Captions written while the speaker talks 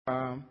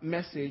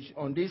message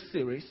on this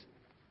series,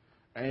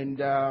 and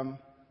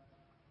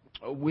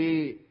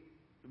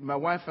my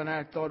wife and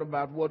I thought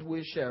about what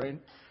we're sharing,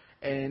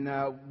 and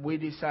we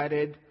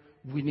decided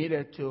we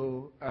needed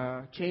to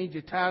change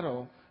the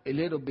title a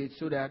little bit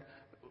so that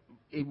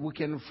we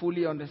can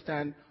fully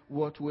understand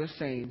what we're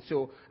saying.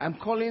 So I'm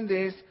calling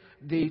this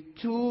the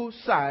two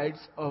sides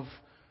of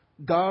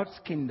God's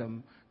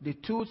kingdom, the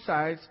two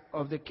sides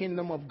of the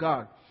kingdom of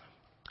God.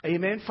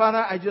 Amen. Father,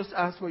 I just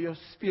ask for your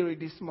spirit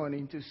this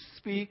morning to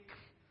speak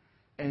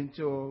and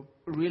to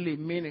really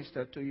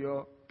minister to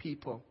your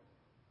people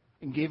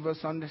and give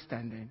us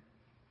understanding.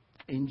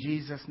 In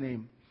Jesus'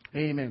 name,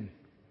 amen.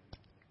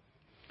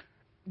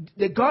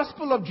 The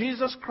gospel of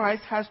Jesus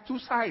Christ has two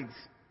sides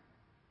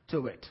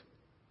to it.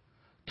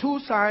 Two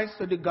sides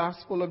to the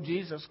gospel of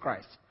Jesus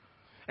Christ.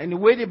 And the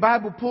way the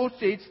Bible puts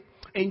it,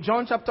 in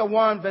John chapter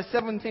 1, verse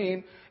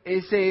 17,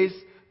 it says,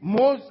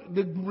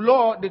 the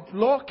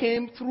law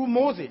came through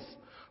Moses,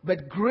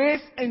 but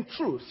grace and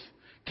truth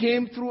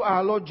came through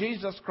our Lord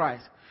Jesus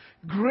Christ.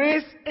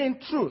 Grace and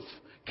truth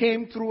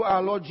came through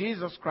our Lord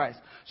Jesus Christ.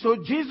 So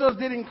Jesus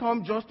didn't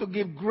come just to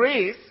give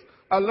grace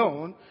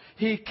alone.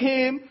 He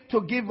came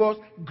to give us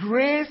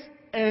grace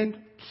and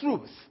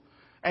truth.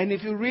 And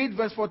if you read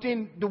verse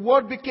 14, the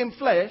Word became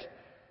flesh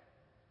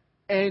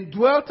and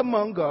dwelt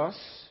among us,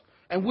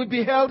 and we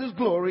beheld His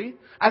glory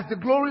as the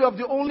glory of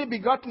the only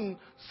begotten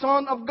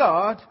Son of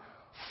God,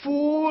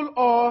 full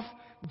of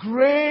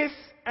grace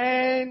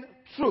and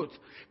truth.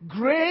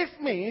 Grace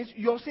means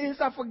your sins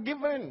are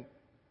forgiven.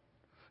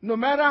 No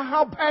matter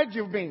how bad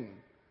you've been,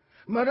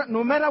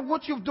 no matter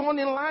what you've done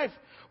in life,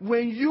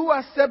 when you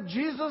accept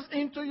Jesus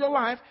into your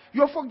life,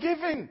 you're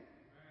forgiven.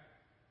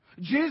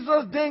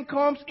 Jesus then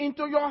comes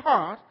into your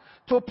heart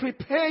to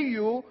prepare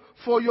you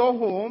for your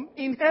home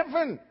in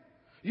heaven.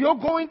 You're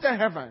going to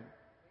heaven.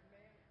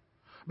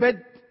 But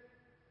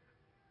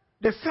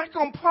the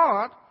second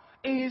part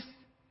is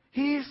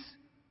His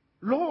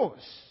laws,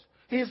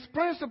 His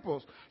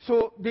principles.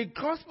 So the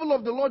gospel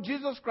of the Lord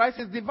Jesus Christ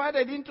is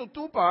divided into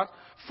two parts.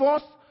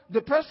 First,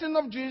 the person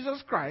of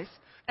Jesus Christ,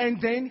 and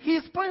then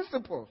His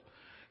principles.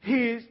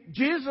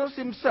 Jesus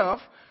Himself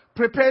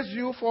prepares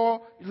you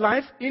for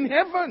life in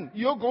heaven.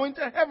 You're going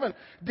to heaven.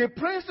 The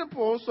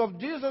principles of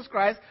Jesus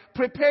Christ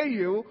prepare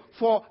you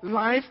for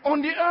life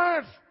on the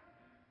earth.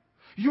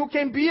 You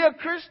can be a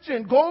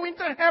Christian going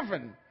to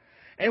heaven.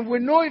 And we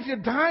know if you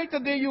die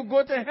today, you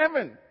go to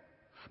heaven.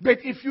 But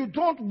if you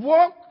don't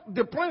walk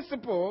the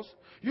principles,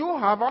 you'll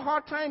have a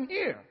hard time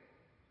here.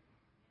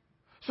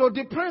 So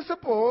the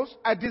principles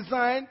are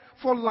designed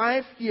for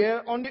life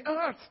here on the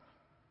earth.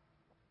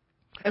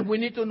 And we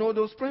need to know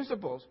those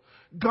principles.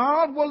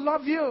 God will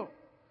love you.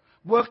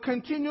 Will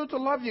continue to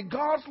love you.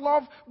 God's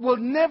love will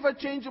never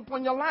change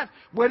upon your life.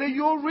 Whether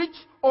you're rich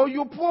or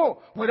you're poor.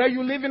 Whether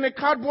you live in a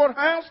cardboard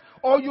house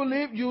or you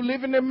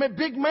live in a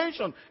big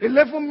mansion.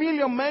 $11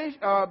 million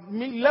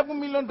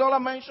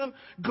mansion.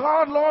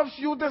 God loves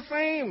you the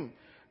same.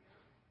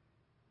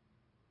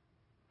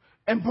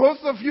 And both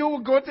of you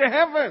will go to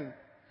heaven.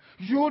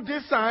 You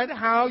decide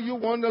how you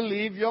want to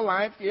live your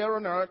life here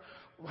on earth,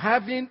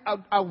 having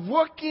a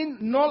working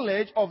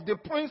knowledge of the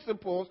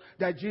principles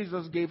that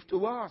Jesus gave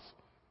to us.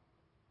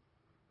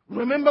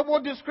 Remember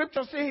what the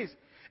scripture says.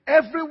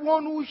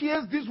 Everyone who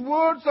hears these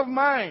words of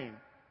mine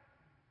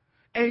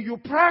and you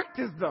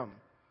practice them,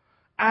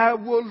 I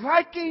will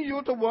liken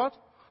you to what?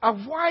 A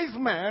wise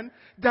man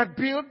that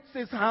builds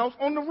his house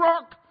on the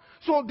rock.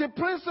 So the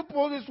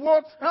principle is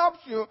what helps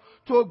you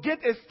to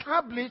get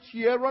established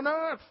here on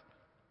earth.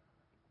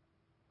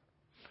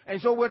 And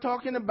so we're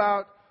talking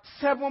about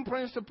 7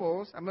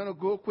 principles, I'm going to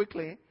go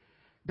quickly,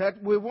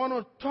 that we want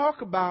to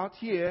talk about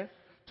here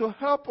to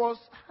help us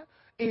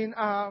in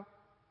our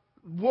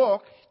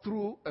walk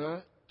through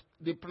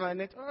the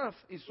planet Earth.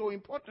 Is so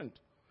important.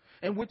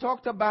 And we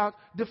talked about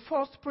the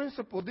first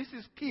principle. This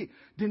is key.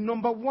 The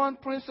number one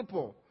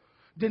principle.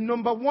 The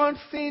number one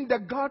thing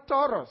that God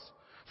taught us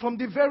from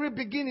the very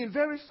beginning,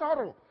 very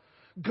subtle.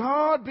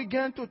 God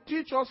began to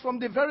teach us from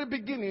the very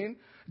beginning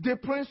the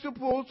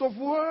principles of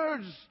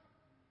words.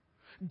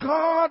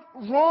 God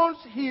runs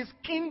His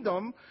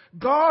kingdom.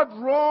 God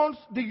runs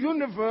the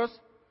universe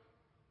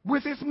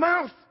with His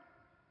mouth.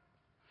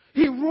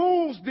 He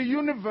rules the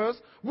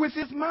universe with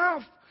His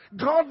mouth.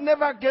 God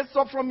never gets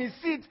up from His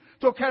seat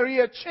to carry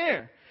a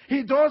chair.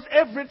 He does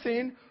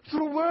everything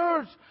through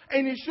words.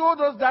 And He showed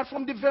us that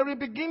from the very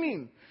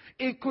beginning.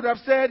 It could have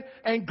said,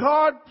 and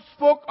God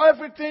spoke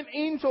everything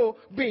into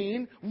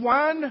being.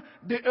 1,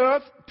 the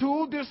earth,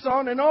 2, the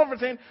sun, and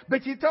everything.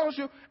 But He tells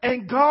you,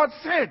 and God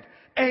said,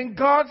 and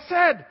God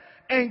said,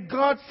 and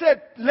God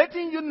said,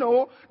 letting you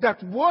know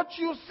that what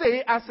you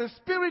say as a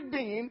spirit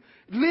being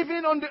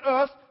living on the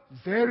earth,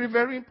 very,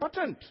 very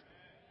important.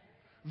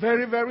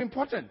 Very, very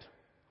important.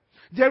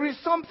 There is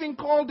something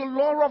called the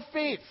law of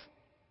faith.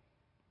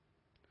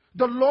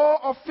 The law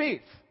of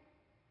faith.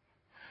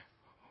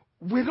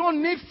 We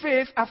don't need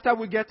faith after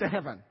we get to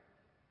heaven.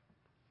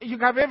 You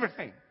have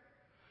everything.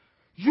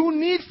 You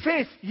need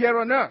faith here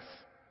on earth.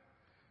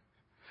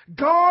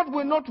 God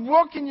will not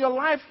work in your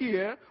life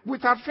here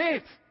without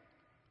faith.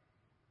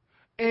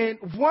 And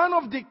one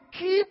of the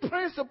key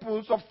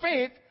principles of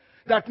faith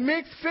that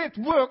makes faith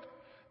work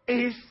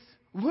is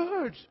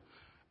words.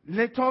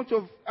 Let's turn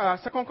to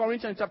 2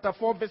 Corinthians chapter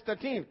 4, verse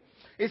 13.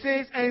 It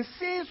says, and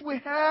since we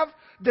have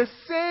the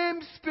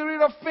same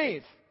spirit of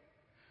faith.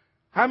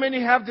 How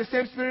many have the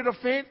same spirit of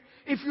faith?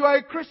 If you are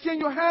a Christian,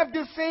 you have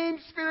the same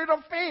spirit of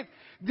faith.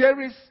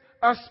 There is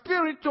a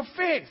spirit to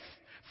faith.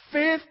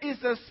 Faith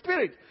is a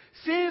spirit.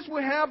 Since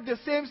we have the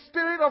same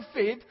spirit of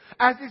faith,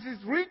 as it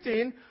is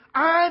written,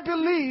 I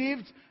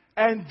believed,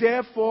 and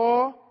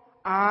therefore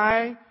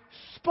I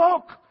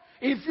spoke.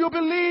 If you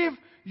believe,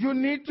 you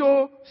need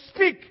to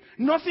speak.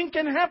 Nothing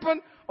can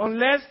happen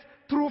unless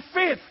through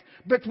faith.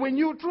 But when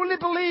you truly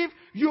believe,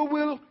 you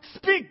will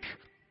speak.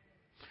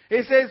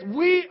 It says,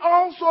 we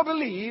also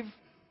believe,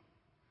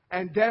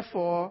 and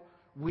therefore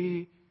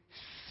we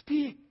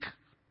speak.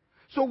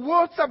 So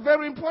words are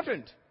very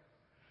important.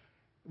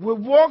 We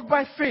walk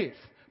by faith,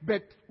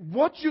 but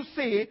what you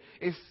say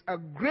is a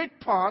great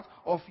part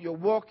of your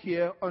walk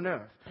here on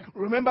earth.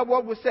 Remember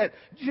what we said.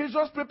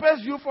 Jesus prepares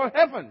you for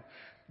heaven.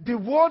 The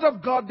Word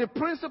of God, the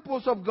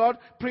principles of God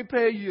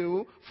prepare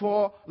you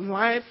for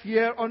life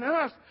here on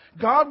earth.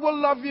 God will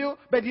love you,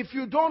 but if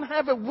you don't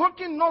have a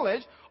working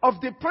knowledge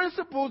of the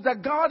principles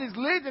that God is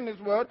laid in His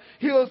Word,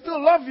 He will still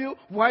love you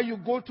while you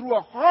go through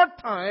a hard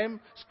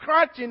time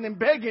scratching and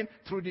begging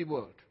through the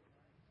Word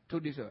to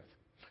this earth.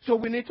 So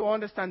we need to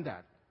understand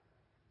that.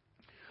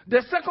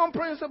 The second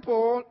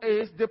principle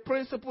is the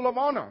principle of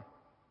honor.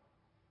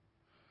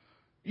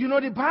 You know,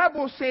 the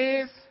Bible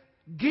says,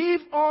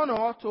 give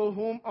honor to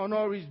whom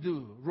honor is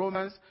due.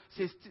 Romans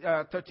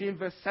 13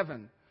 verse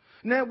 7.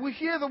 Now we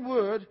hear the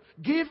word,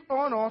 give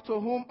honor to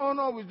whom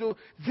honor is due.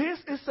 This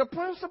is a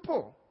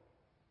principle.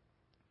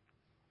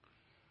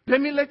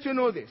 Let me let you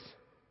know this.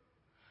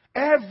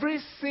 Every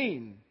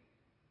sin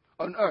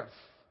on earth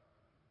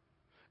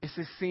is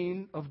a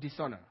sin of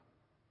dishonor.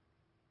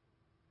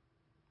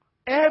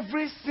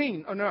 Every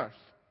sin on earth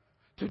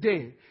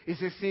today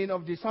is a sin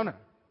of dishonor.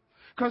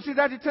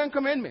 Consider the 10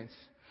 Commandments.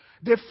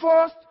 The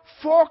first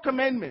 4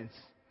 commandments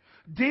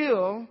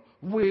deal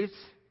with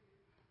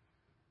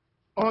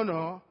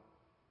honor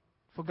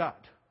for God.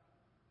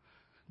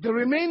 The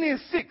remaining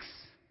 6,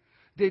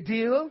 they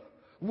deal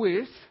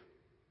with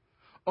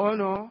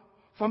honor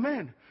for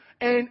man.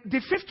 And the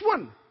 5th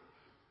one,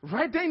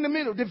 right there in the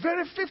middle, the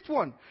very 5th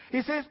one,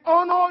 he says,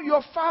 honor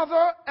your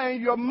father and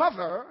your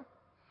mother,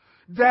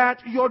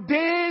 that your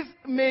days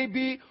may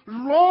be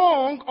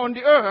long on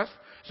the earth.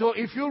 So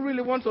if you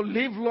really want to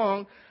live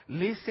long,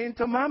 listen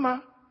to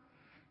mama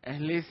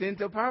and listen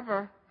to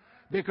papa.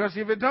 Because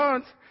if you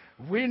don't,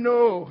 we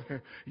know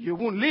you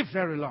won't live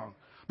very long.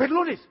 But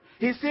notice,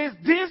 he says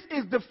this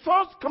is the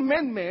first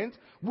commandment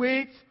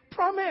with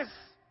promise.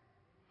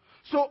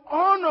 So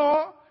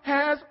honor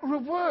has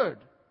reward.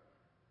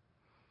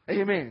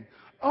 Amen.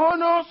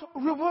 Honor's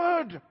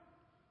reward.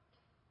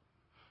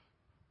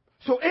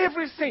 So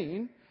every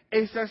sin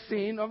is a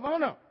sin of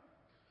honor.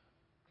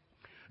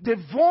 The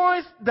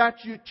voice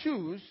that you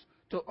choose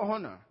to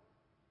honor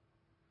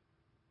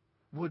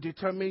will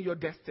determine your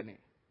destiny.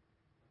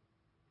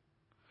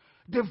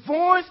 The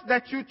voice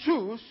that you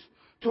choose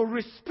to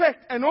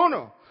respect and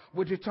honor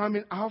will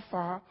determine how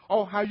far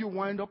or how you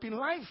wind up in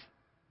life.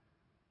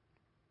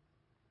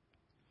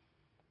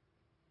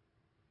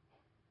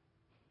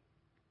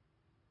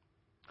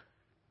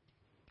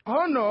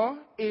 Honor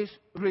is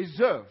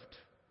reserved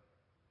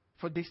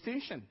for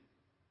distinction.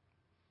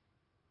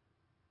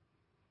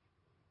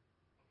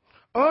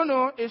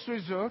 Honor is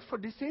reserved for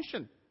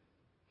distinction.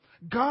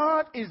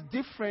 God is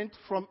different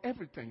from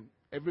everything,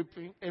 every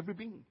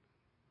being.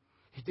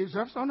 He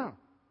deserves honor.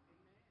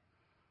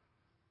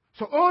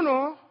 So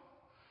honor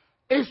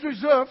is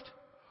reserved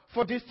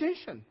for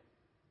distinction.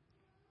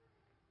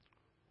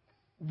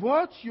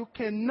 What you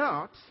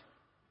cannot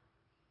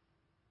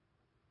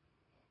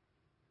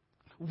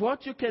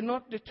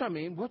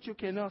determine, what you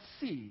cannot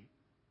see,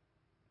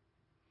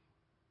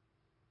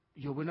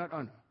 you will not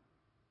honor.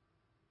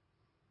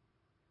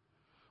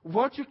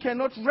 What you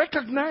cannot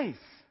recognize,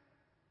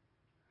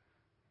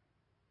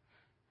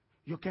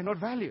 you cannot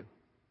value.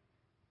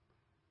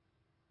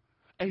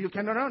 And you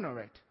cannot honor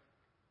it.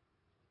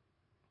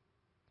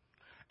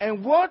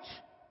 And what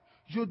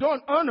you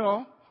don't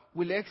honor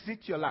will exit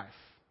your life.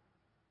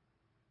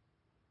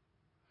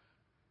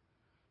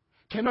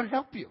 Cannot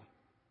help you.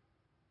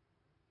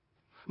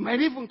 Might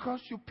even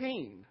cause you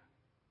pain.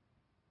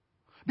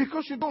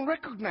 Because you don't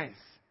recognize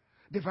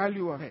the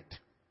value of it.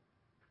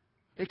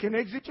 It can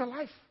exit your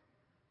life.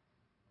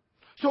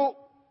 So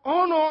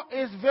honor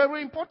is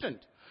very important.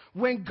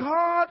 When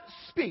God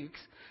speaks,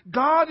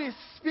 God is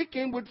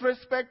speaking with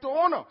respect to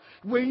honor.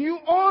 When you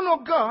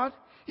honor God,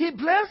 He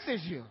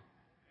blesses you.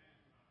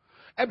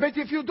 But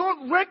if you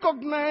don't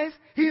recognize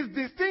His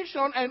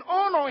distinction and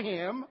honor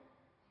Him,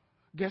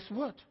 guess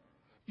what?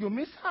 You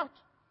miss out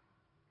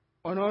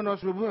on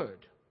honor's reward.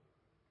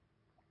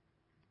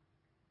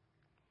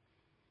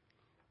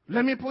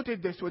 Let me put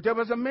it this way. There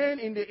was a man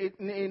in the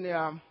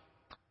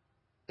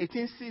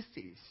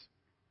 1860s.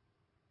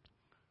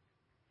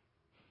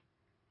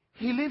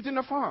 He lived in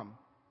a farm.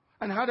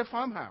 and had a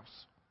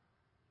farmhouse.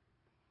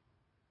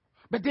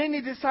 But then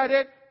he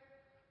decided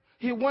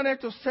he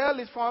wanted to sell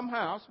his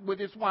farmhouse with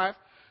his wife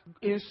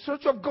in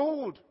search of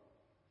gold.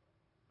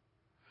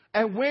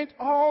 And went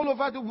all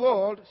over the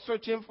world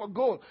searching for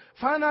gold.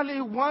 Finally,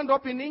 he wound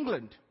up in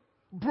England,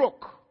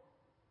 broke,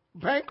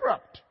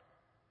 bankrupt.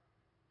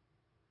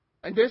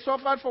 And they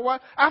suffered for a while.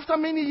 After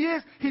many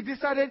years, he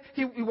decided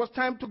it was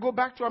time to go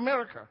back to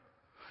America.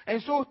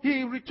 And so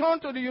he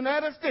returned to the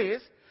United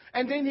States,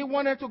 and then he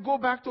wanted to go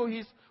back to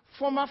his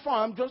former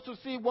farm just to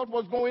see what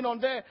was going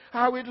on there,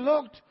 how it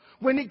looked.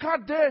 When he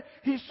got there,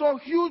 he saw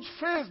huge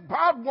fence,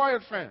 barbed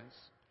wire fence,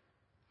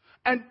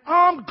 and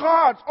armed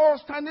guards all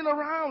standing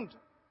around.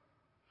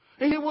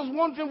 And he was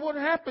wondering what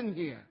happened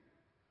here.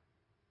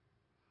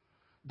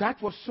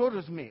 That was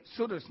Soders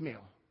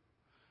Mill,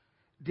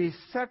 the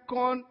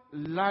second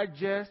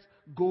largest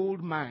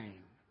gold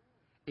mine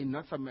in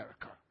North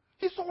America.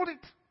 He sold it.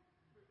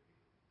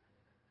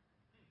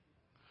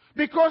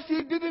 Because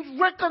he didn't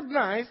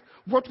recognize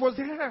what was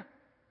there.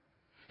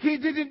 He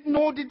didn't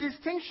know the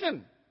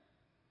distinction.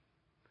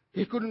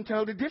 He couldn't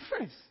tell the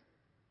difference.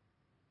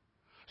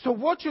 So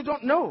what you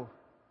don't know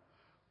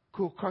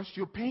could cause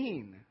you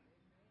pain.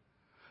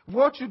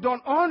 What you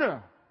don't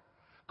honor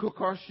could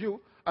cause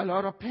you a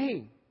lot of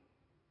pain.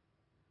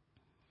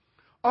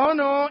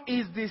 Honor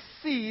is the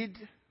seed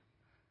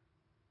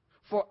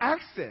for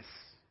access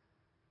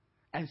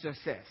and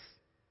success.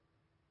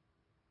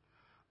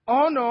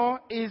 Honor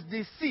is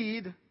the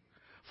seed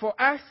for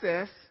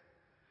access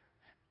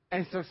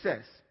and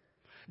success.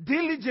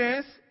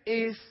 Diligence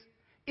is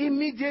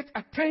immediate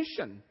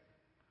attention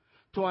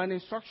to an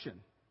instruction.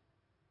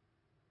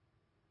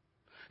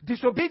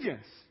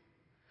 Disobedience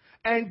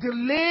and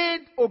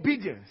delayed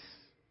obedience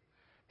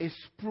is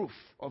proof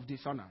of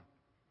dishonor.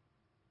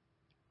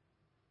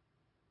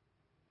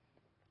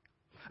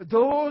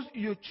 Those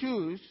you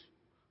choose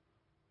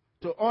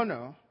to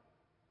honor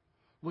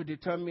will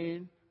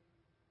determine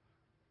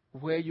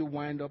where you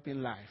wind up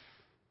in life.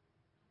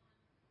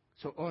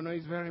 So honor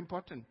is very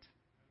important.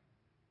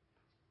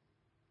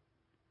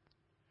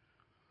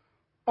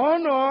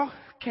 Honor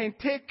can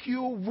take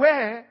you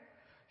where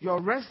your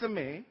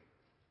resume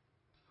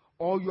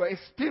or your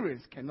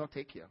experience cannot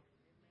take you.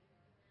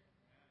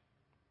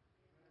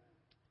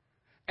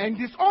 And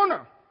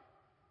dishonor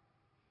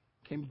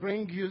can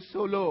bring you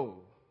so low.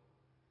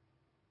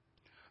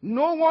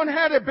 No one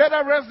had a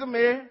better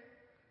resume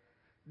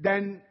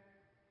than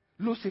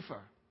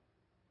Lucifer.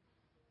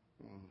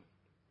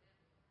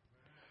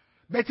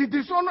 But he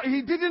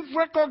didn't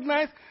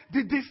recognize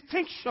the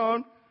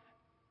distinction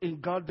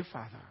in God the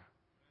Father.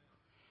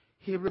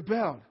 He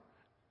rebelled.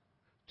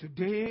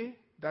 Today,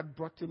 that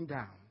brought him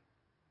down.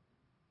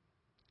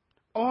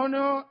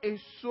 Honor is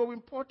so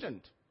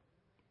important.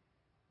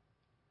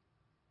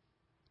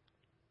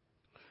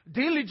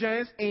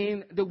 Diligence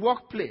in the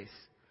workplace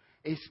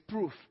is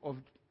proof of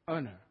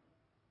honor.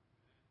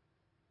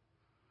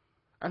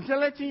 I'm just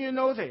letting you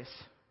know this.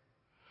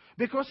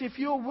 Because if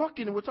you're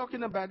working, we're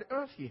talking about the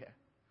earth here,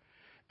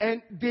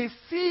 and they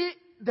see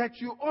that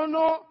you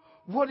honor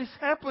what is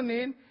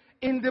happening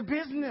in the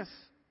business,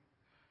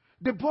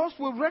 the boss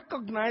will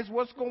recognize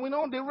what's going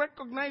on. They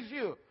recognize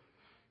you.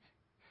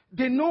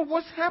 They know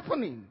what's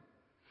happening.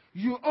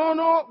 You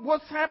honor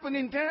what's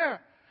happening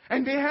there.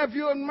 And they have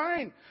you in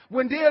mind.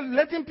 When they are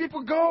letting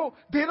people go,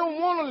 they don't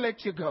want to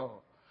let you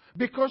go.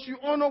 Because you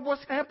honor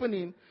what's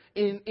happening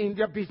in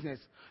their business.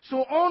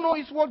 So honor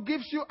is what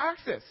gives you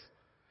access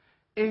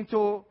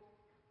into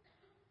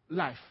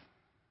life.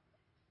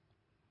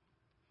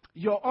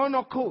 Your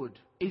honor code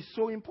is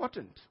so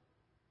important.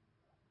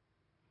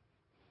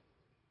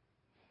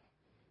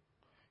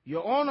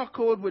 Your honor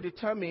code will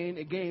determine,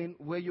 again,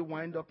 where you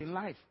wind up in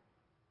life.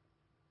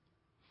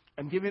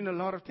 I'm giving a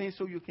lot of things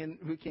so you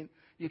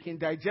can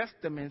digest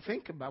them and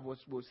think about what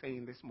we're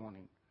saying this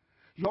morning.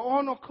 Your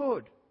honor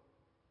code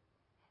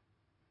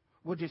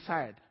will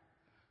decide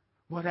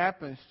what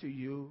happens to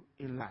you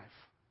in life.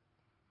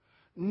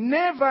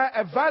 Never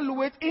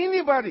evaluate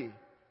anybody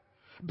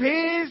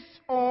based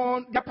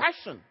on their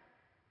passion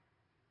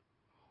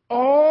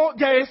or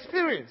their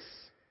experience.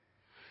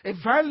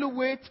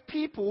 Evaluate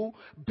people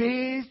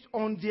based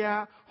on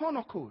their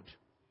honor code.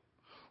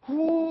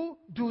 Who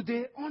do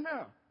they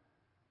honor?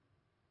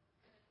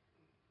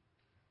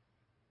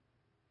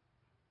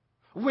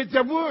 With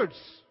their words.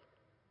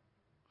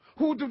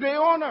 Who do they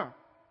honor?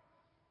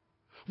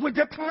 With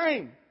their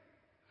time,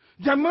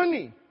 their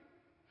money,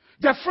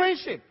 their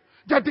friendship,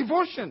 their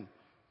devotion.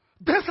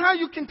 That's how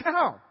you can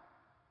tell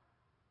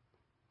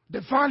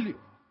the value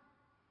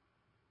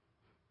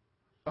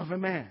of a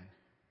man.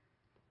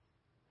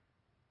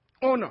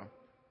 Honor.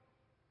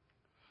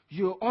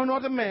 You honor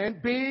the man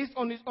based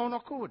on his honor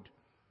code.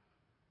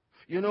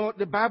 You know,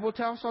 the Bible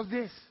tells us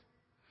this.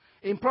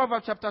 In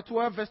Proverbs chapter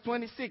 12, verse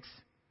 26.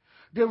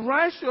 The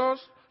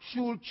righteous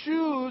should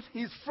choose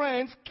his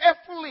friends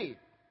carefully.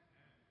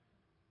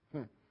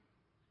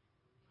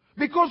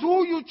 Because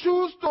who you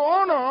choose to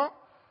honor,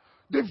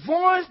 the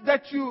voice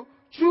that you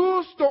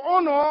choose to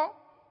honor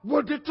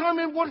will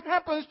determine what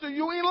happens to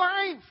you in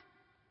life.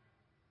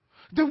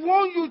 The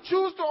one you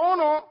choose to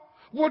honor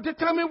will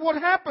determine what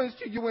happens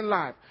to you in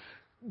life.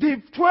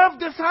 The 12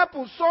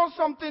 disciples saw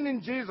something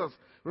in Jesus.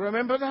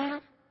 Remember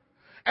that?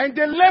 And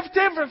they left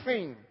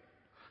everything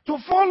to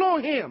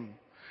follow him.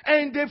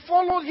 And they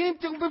followed him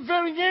till the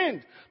very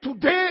end.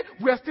 Today,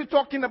 we are still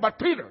talking about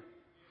Peter.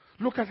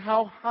 Look at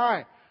how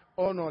high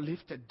honor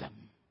lifted them.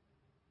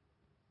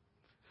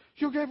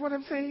 You get what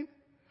I'm saying?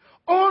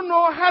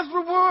 Honor has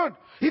reward.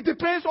 It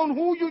depends on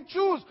who you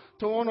choose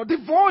to honor.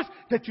 The voice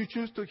that you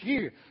choose to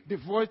hear. The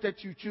voice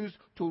that you choose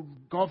to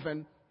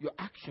govern your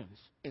actions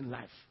in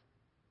life.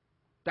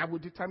 That will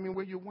determine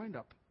where you wind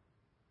up.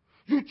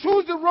 You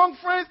choose the wrong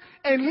friends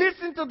and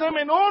listen to them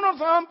and honor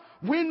them.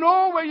 We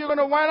know where you're going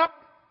to wind up.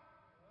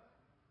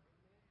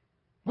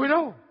 We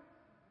know.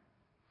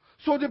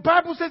 So the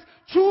Bible says,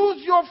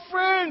 choose your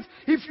friends.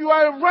 If you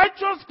are a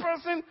righteous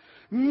person,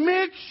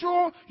 make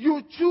sure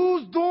you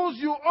choose those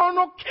you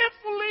honor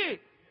carefully.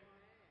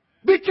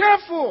 Be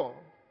careful.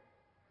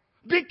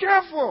 Be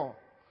careful.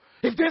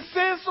 If they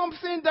say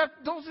something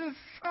that doesn't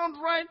sound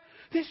right,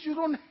 then you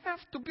don't have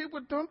to be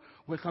with them.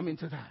 We'll come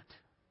into that.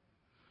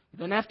 You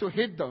don't have to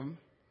hate them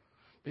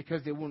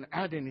because they won't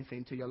add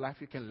anything to your life.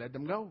 You can let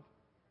them go.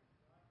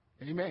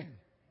 Amen.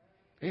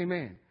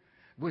 Amen.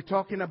 We're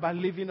talking about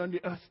living on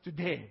the earth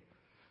today.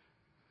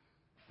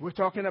 We're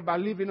talking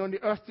about living on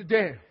the earth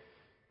today.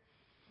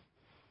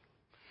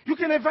 You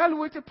can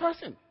evaluate a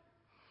person.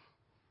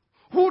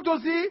 Who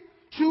does he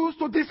choose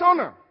to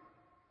dishonor?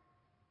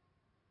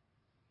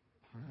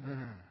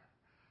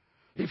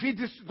 If he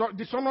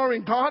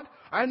dishonoring God,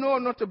 I know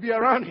not to be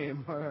around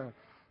him.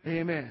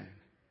 Amen.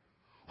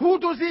 Who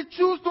does he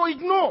choose to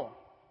ignore?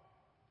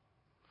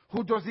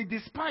 Who does he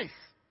despise?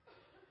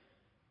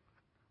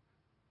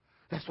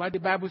 That's why the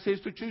Bible says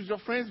to choose your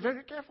friends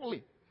very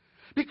carefully.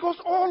 Because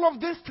all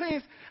of these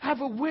things have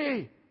a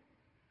way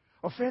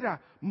of either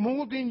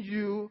molding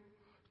you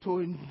to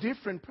a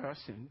different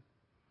person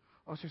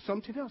or to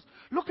something else.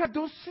 Look at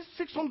those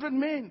 600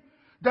 men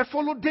that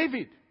followed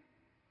David.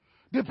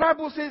 The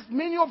Bible says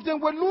many of them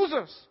were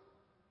losers.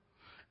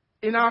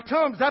 In our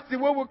terms, that's the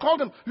way we call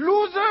them.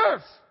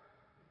 Losers.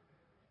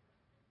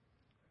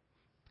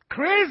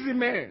 Crazy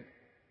men.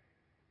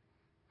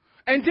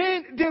 And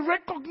then they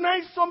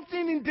recognized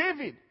something in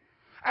David.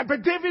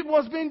 But David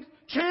was being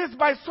chased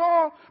by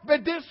Saul.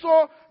 But they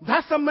saw,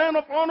 that's a man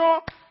of honor.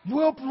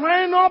 We'll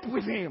line up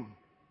with him.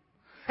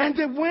 And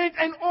they went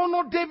and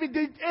honored David.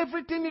 They did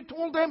everything he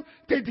told them,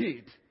 they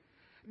did.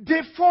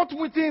 They fought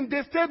with him.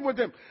 They stayed with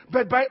him.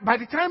 But by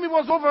the time it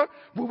was over,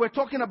 we were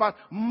talking about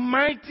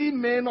mighty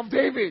men of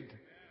David.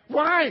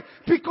 Why?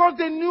 Because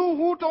they knew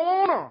who to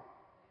honor.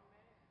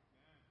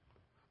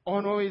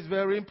 Honor is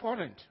very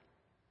important.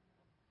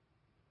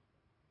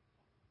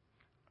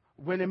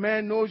 When a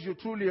man knows you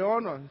truly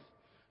honor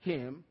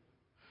him,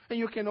 and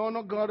you can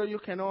honor God or you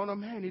can honor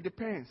man, it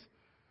depends.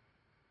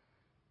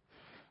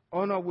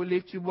 Honor will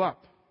lift you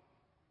up.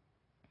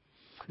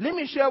 Let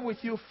me share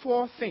with you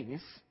 4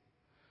 things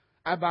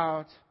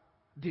about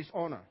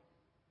dishonor.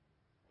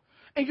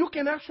 And you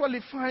can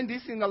actually find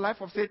this in the life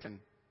of Satan.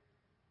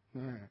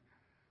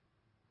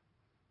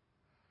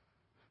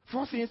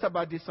 4 things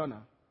about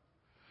dishonor.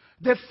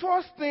 The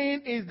first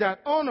thing is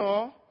that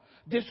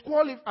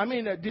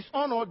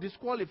dishonor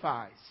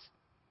disqualifies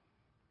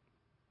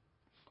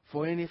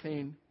for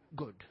anything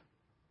good.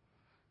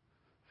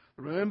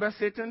 Remember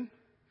Satan?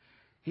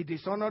 He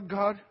dishonored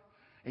God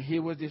and he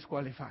was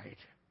disqualified.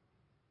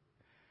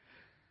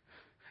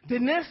 The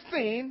next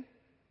thing,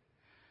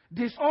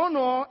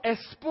 dishonor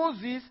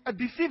exposes a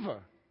deceiver.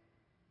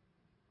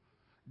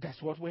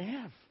 That's what we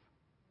have.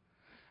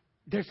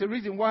 There's a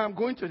reason why I'm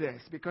going to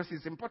this, because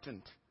it's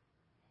important.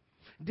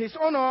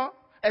 Dishonor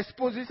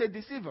exposes a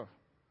deceiver.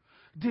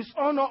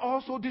 Dishonor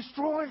also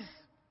destroys.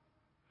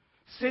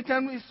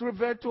 Satan is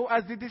referred to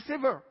as the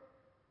deceiver.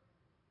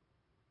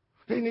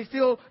 And he's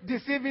still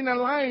deceiving and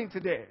lying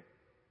today.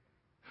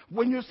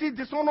 When you see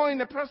dishonor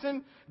in a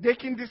person, they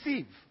can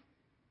deceive.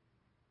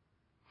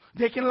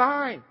 They can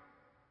lie.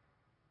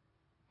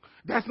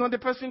 That's not the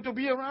person to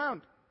be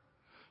around.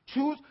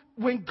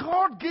 When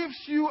God gives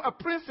you a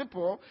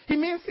principle, he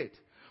means it.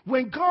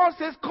 When God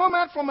says, come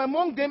out from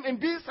among them and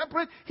be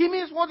separate, he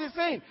means what he's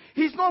saying.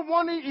 He's not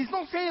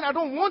saying, I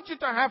don't want you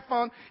to have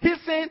fun.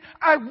 He's saying,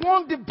 I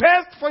want the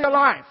best for your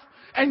life.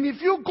 And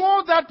if you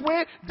go that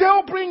way,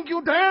 they'll bring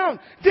you down.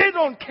 They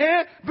don't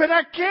care, but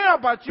I care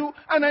about you,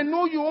 and I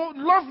know you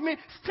love me.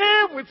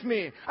 Stay with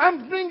me.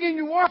 I'm bringing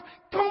you up.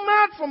 Come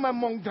out from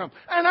among them,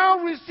 and I'll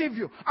receive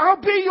you.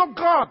 I'll be your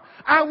God.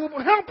 I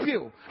will help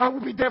you. I will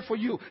be there for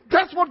you.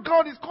 That's what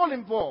God is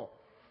calling for.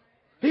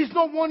 He's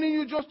not wanting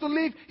you just to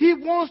live. He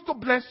wants to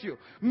bless you.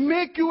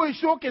 Make you a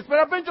showcase.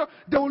 But eventually,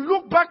 they will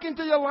look back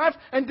into your life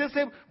and they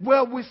say,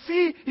 well, we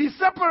see he's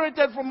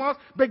separated from us,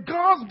 but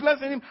God's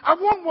blessing him. I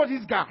want what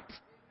he's got.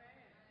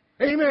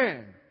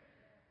 Amen.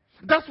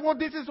 That's what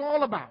this is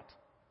all about.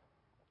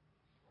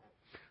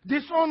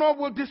 Dishonor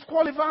will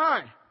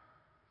disqualify.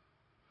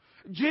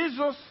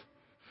 Jesus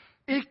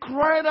He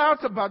cried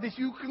out about this.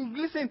 You can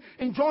listen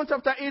in John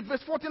chapter 8,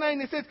 verse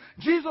 49. It says,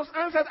 Jesus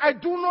answered, I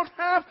do not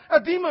have a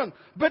demon,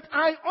 but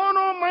I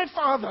honor my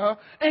Father,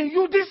 and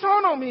you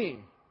dishonor me.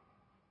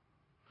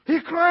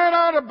 He cried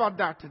out about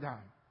that to them.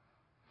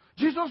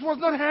 Jesus was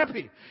not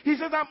happy. He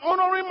said, I'm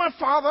honoring my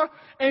Father,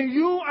 and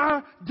you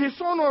are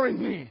dishonoring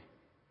me.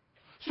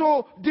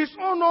 So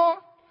dishonor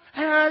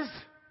has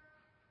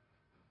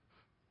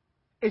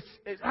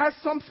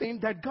something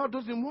that God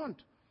doesn't want.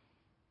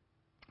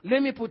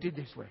 Let me put it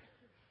this way.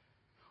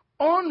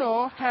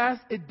 Honor has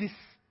a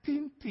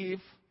distinctive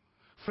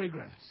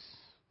fragrance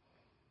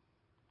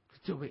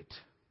to it.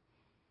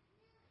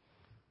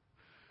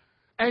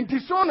 And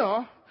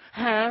dishonor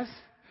has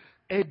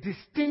a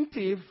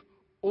distinctive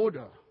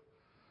odor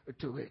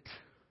to it.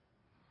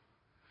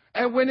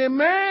 And when a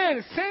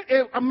man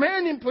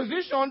in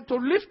position to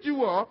lift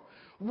you up,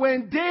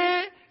 when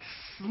they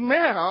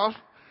smell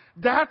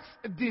that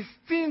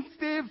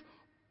distinctive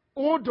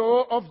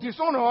odor of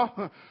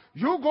dishonor,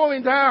 you're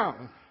going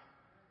down.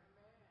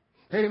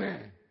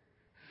 Amen.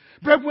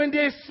 But when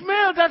they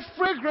smell that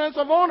fragrance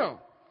of honor,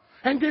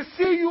 and they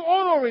see you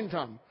honoring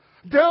them,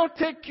 they'll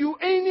take you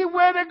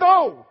anywhere they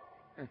go.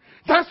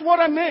 That's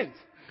what I meant.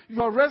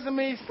 Your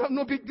resume is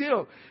no big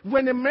deal.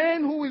 When a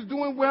man who is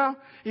doing well,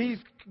 he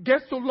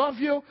gets to love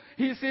you,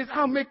 he says,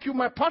 I'll make you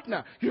my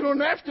partner. You don't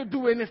have to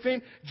do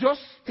anything.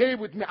 Just stay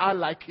with me. I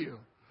like you.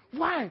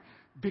 Why?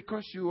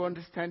 Because you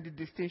understand the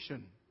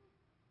distinction.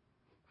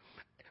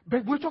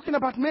 But we're talking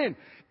about men.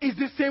 It's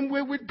the same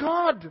way with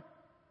God.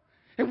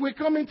 And we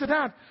come into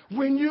that.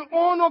 When you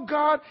honor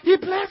God, He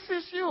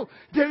blesses you.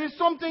 There is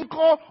something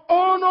called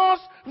honor's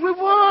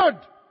reward.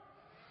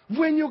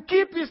 When you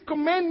keep His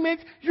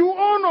commandments, you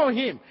honor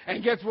Him.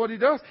 And guess what He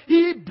does?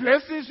 He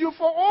blesses you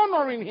for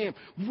honoring Him.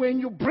 When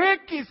you break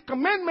His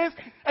commandments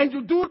and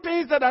you do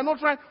things that are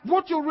not right,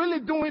 what you're really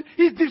doing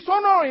is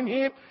dishonoring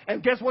Him.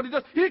 And guess what He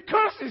does? He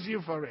curses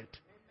you for it.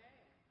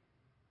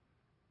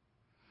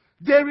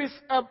 There is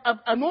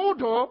an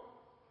odor,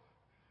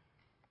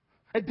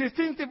 a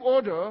distinctive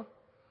odor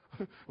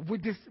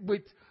with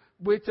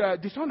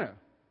dishonor.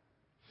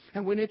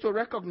 And we need to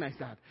recognize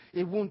that.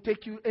 It won't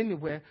take you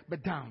anywhere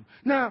but down.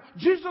 Now,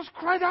 Jesus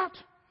cried out.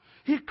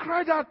 He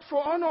cried out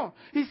for honor.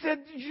 He said,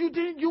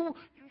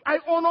 I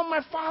honor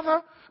my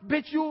Father,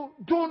 but you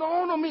don't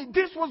honor me.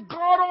 This was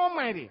God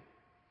Almighty.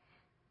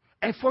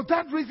 And for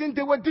that reason,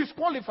 they were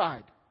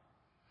disqualified.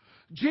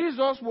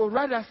 Jesus would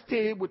rather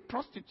stay with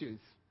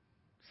prostitutes.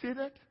 See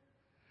that?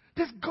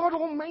 That's God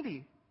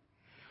Almighty.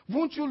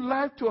 Won't you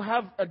like to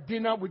have a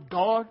dinner with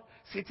God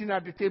sitting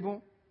at the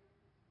table?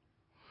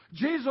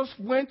 Jesus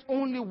went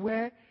only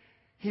where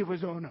He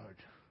was honored.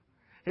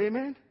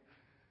 Amen?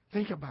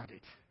 Think about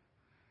it.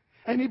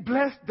 And He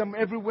blessed them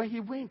everywhere He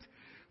went.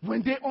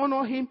 When they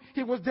honor Him,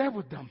 He was there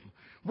with them.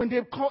 When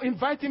they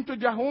invite Him to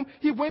their home,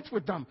 He went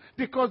with them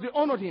because they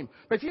honored Him.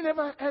 But He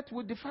never ate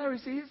with the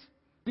Pharisees,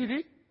 did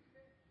He?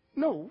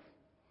 No.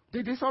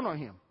 They dishonored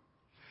Him.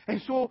 And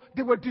so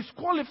they were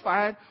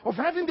disqualified of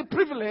having the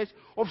privilege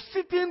of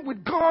sitting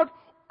with God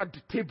at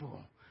the table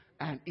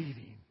and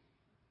eating.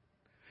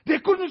 They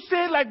couldn't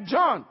say like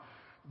John,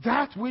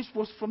 that which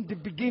was from the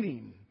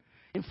beginning,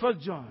 in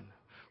 1 John,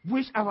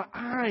 which our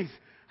eyes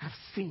have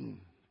seen.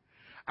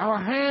 Our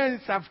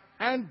hands have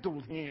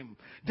handled Him.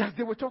 That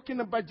they were talking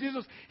about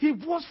Jesus. He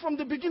was from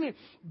the beginning.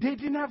 They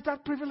didn't have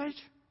that privilege.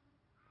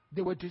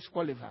 They were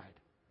disqualified.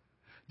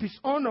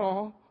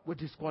 Dishonor will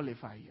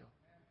disqualify you.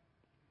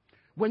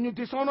 When you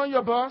dishonor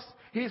your boss,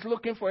 he's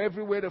looking for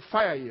every way to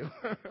fire you.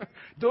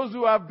 Those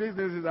who have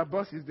businesses as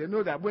bosses, they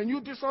know that. When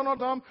you dishonor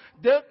them,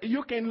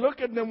 you can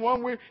look at them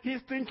one way.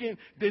 He's thinking,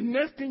 the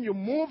next thing you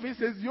move, he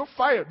says, you're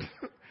fired.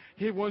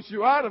 He wants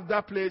you out of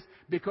that place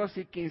because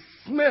he can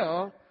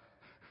smell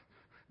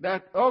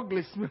that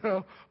ugly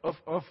smell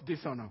of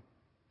dishonor.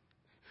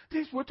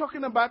 This, we're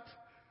talking about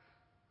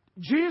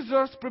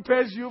Jesus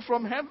prepares you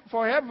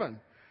for heaven.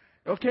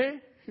 Okay?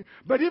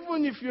 But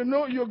even if you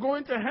know you're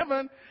going to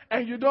heaven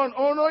and you don't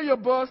honor your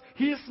boss,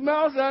 he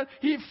smells that,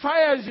 he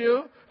fires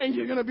you, and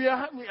you're going to be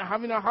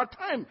having a hard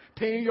time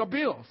paying your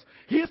bills.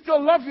 He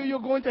still loves you, you're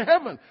going to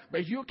heaven,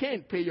 but you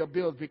can't pay your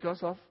bills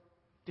because of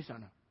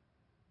dishonor.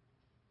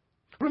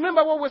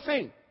 Remember what we're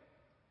saying.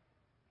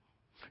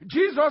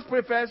 Jesus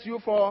prepares you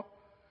for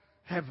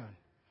heaven.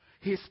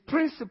 His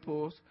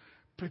principles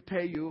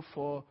prepare you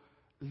for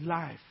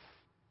life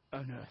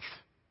on earth.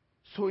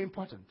 So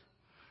important.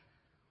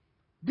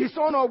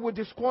 Dishonor will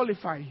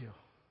disqualify you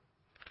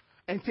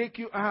and take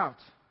you out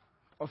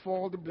of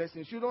all the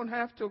blessings. You don't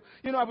have to.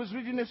 You know, I was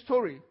reading a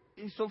story.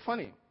 It's so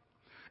funny.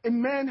 A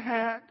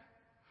man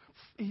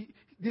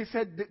they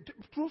said,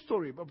 true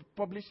story,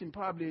 published in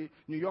probably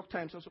New York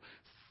Times also,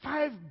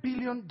 $5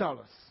 billion.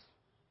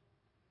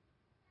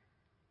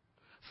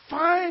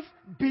 $5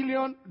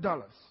 billion.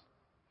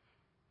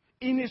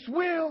 In his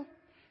will,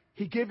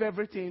 he gave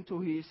everything to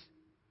his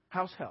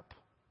house help.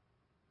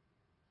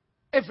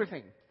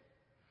 Everything.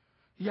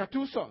 He had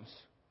 2 sons.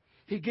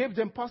 He gave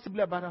them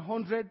possibly about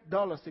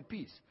 $100 a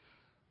piece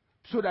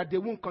so that they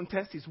won't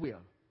contest his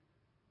will.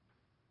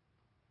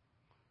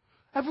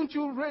 Haven't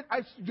you read?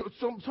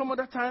 Some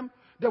other time,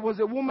 there was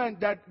a woman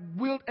that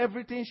willed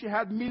everything she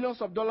had,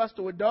 millions of dollars,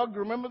 to a dog.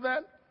 Remember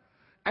that?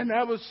 And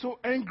I was so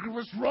angry.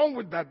 What's wrong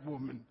with that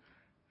woman?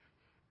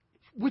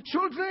 With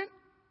children?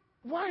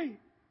 Why?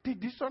 They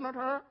dishonored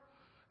her.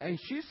 And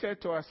she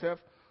said to herself,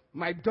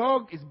 my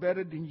dog is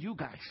better than you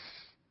guys.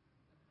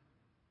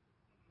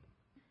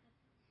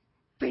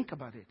 Think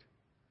about it.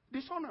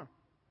 Dishonor.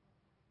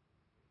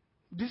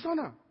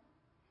 Dishonor.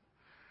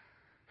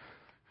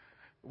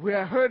 We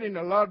are hurting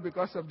a lot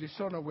because of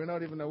dishonor. We're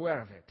not even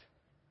aware of it.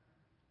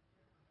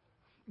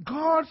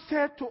 God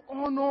said to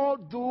honor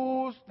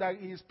those that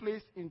He has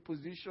placed in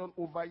position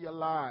over your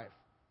life.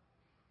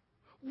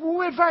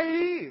 Whoever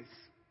He is,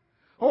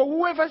 or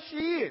whoever she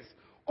is,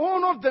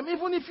 honor them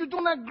even if you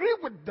don't agree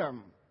with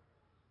them.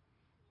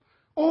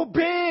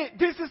 Obey.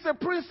 This is a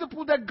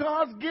principle that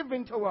God's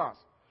given to us.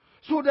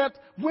 So that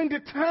when the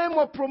time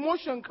of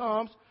promotion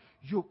comes,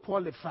 you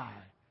qualify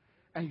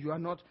and you are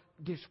not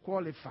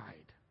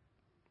disqualified.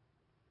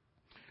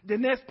 The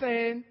next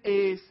thing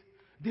is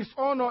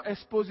dishonor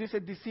exposes a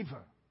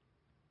deceiver.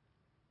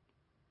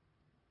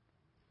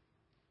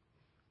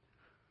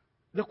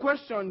 The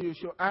question you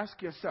should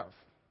ask yourself,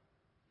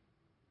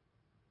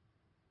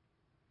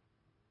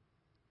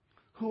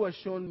 who has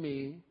shown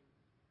me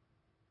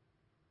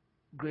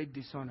great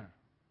dishonor?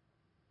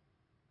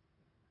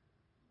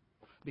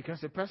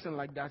 Because a person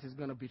like that is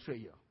going to betray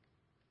you.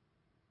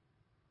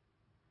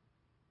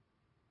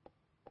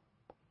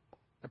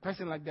 A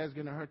person like that is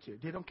going to hurt you.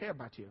 They don't care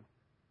about you.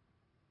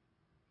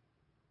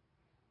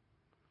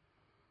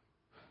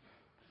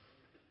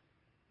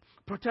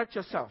 Protect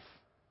yourself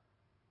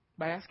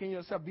by asking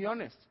yourself, be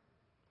honest.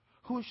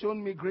 Who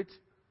shown me great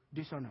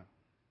dishonor?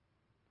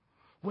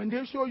 When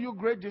they show you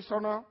great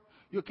dishonor,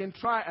 you can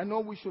try. I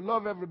know we should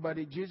love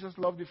everybody. Jesus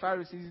loved the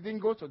Pharisees. He didn't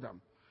go to them.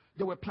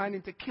 They were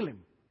planning to kill him.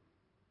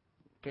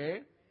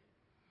 Okay?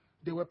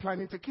 They were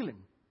planning to kill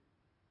him.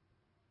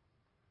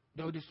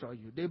 They'll destroy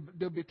you.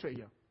 They'll betray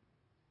you.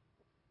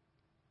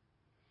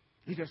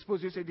 It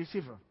exposes a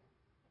deceiver.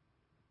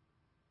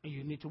 And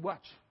you need to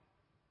watch.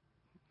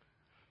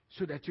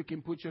 So that you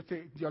can put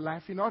your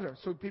life in order.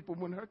 So people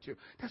won't hurt you.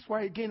 That's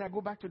why, again, I go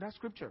back to that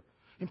scripture.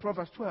 In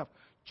Proverbs 12.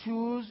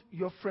 Choose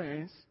your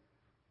friends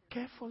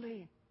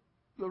carefully.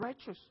 You're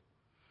righteous.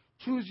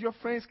 Choose your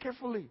friends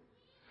carefully.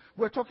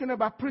 We're talking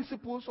about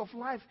principles of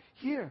life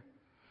here.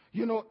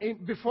 You know,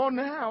 before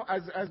now,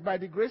 as by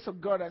the grace of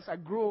God, as I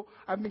grow,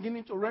 I'm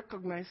beginning to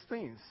recognize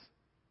things.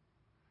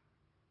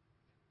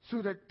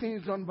 So that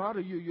things don't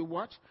bother you. You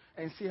watch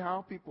and see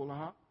how people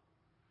are.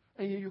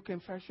 And you can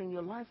fashion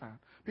your life out.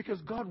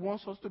 Because God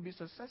wants us to be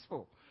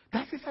successful.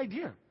 That's His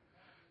idea.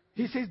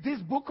 He says, this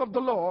book of the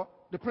law,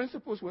 the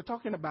principles we're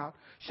talking about,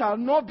 shall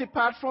not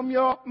depart from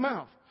your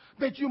mouth.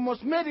 But you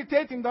must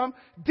meditate in them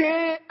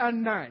day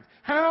and night.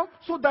 How?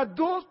 So that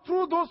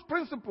through those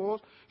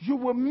principles, you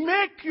will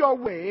make your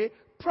way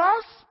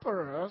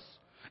prosperous.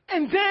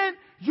 And then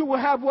you will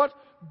have what?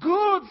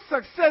 Good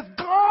success.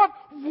 God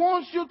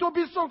wants you to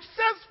be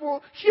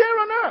successful here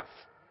on earth.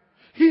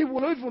 He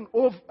will even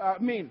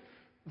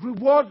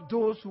reward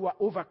those who are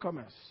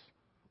overcomers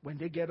when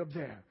they get up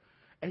there.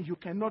 And you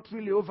cannot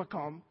really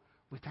overcome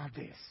without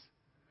this.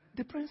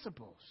 The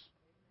principles.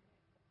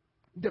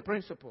 The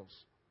principles.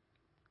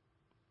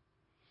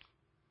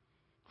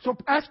 So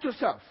ask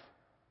yourself,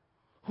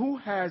 who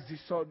has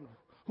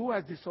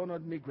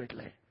dishonored me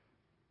greatly?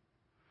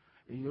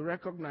 And you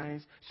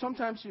recognize,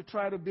 sometimes you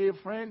try to be a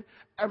friend.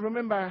 I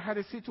remember I had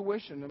a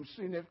situation,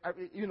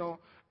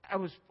 I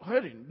was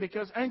hurting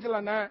because Angela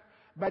and I,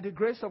 by the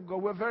grace of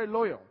God, we're very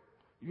loyal.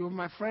 You're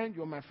my friend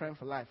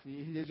for life.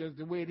 It's just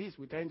the way it is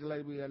with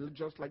Angela. We are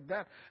just like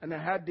that. And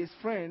I had this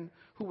friend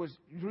who was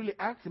really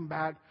acting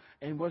bad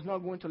and was not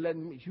going to let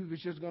me. He was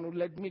just going to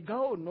let me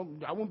go. No,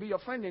 I won't be your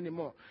friend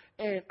anymore.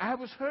 And I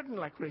was hurting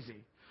like crazy.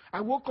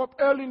 I woke up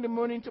early in the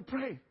morning to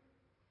pray.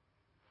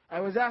 I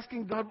was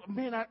asking God,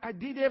 man, I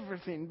did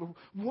everything.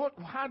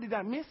 How did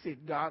I miss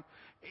it, God?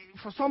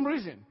 For some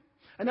reason.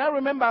 And I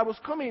remember I was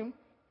coming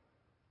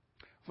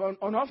on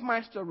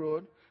Hofmeister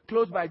Road,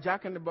 close by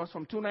Jack and the Bus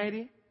from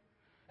 290.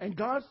 And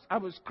I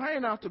was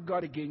crying out to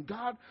God again,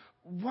 God,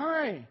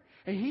 why?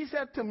 And He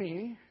said to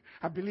me,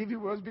 I believe it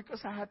was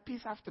because I had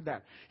peace after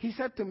that. He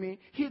said to me,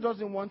 He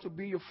doesn't want to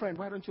be your friend.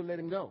 Why don't you let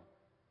him go?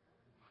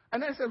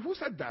 And I said, who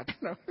said that?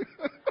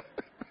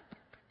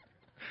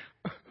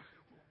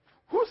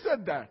 Who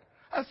said that?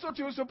 I thought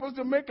you were supposed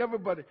to make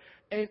everybody.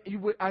 And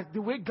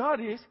the way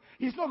God is,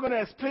 He's not going to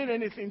explain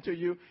anything to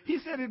you. He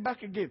said it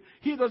back again.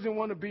 He doesn't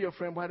want to be your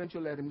friend. Why don't you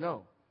let him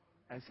go?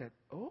 I said,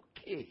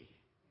 okay.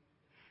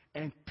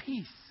 And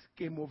peace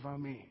came over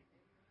me.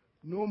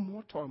 No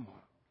more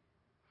turmoil.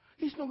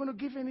 He's not going to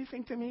give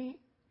anything to me.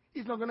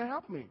 He's not going to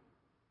help me.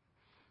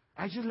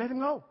 I just let him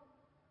go.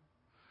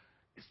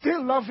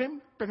 Still love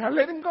him, but I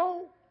let him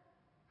go.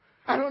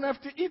 I don't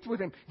have to eat with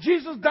him.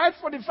 Jesus died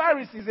for the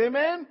Pharisees,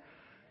 amen?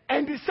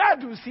 And the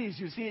Sadducees,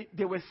 you see,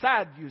 they were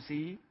sad, you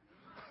see.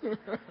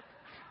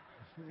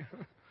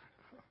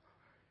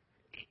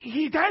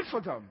 He died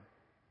for them,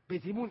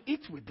 but He won't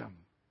eat with them.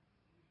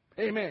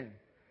 Amen.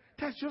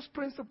 That's just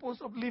principles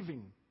of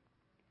living.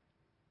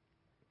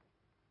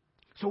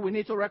 So we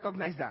need to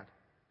recognize that.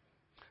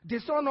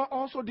 Dishonor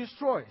also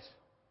destroys.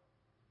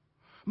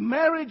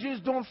 Marriages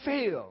don't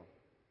fail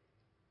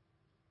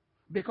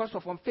because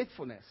of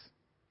unfaithfulness.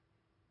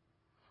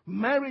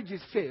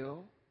 Marriages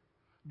fail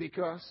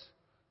because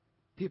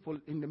people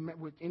in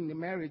the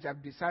marriage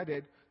have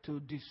decided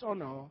to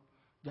dishonor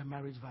their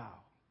marriage vow.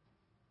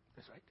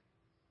 That's right.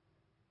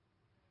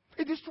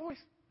 It destroys.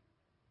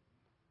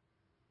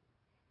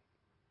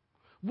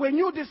 When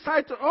you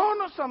decide to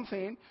honor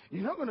something,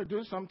 you're not going to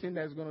do something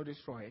that's going to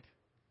destroy it.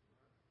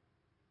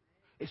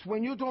 It's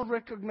when you don't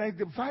recognize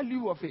the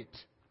value of it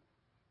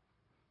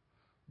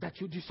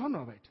that you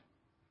dishonor it.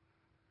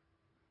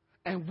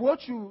 And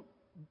what you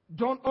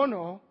don't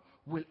honor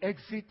will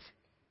exit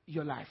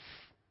your life.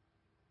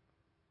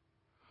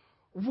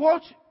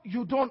 What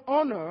you don't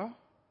honor,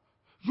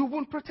 you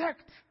won't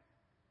protect.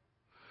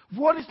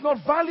 What is not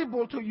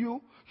valuable to you,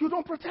 you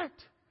don't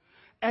protect.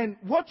 And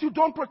what you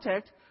don't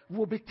protect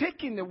will be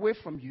taken away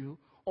from you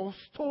or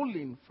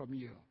stolen from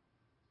you.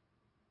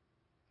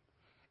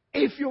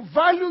 If you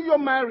value your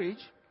marriage,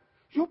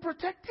 you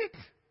protect it.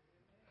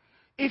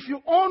 If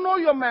you honor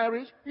your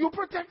marriage, you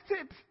protect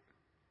it.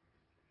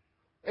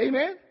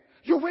 Amen?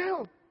 You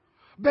will.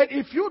 But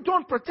if you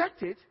don't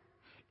protect it,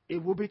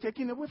 it will be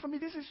taken away from you.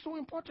 This is so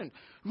important.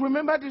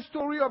 Remember the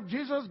story of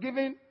Jesus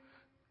giving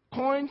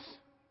coins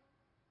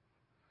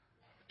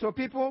to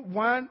people?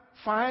 1,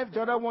 5,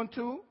 the other one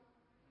 2,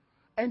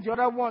 and the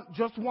other one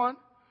just 1.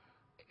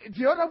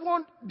 The other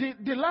one,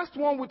 the last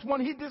one with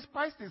 1, he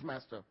despised his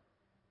master.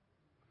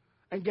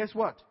 And guess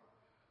what?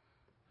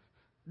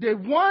 The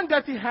one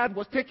that he had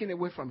was taken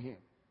away from him.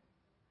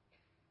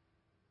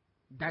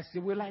 That's the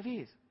way life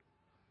is.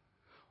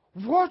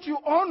 What you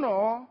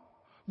honor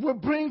will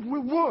bring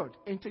reward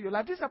into your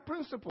life. These are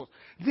principles.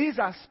 These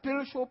are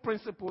spiritual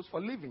principles for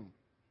living.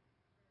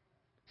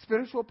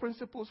 Spiritual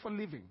principles for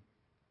living.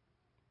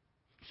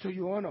 So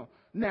you honor.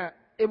 Now,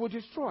 it will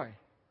destroy.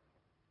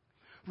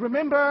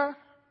 Remember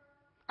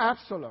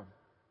Absalom.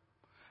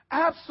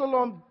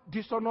 Absalom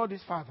dishonored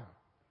his father.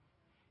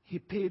 He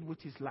paid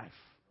with his life.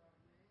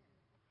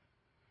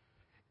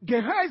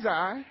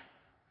 Gehazi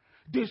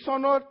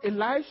dishonored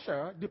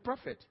Elisha, the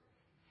prophet.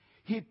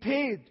 He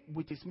paid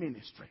with his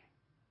ministry.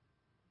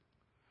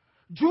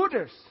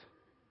 Judas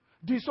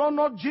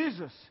dishonored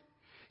Jesus.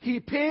 He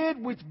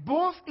paid with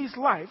both his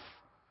life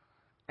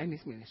and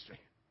his ministry.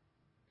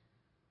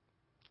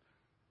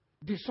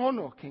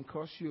 Dishonor can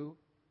cause you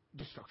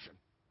destruction.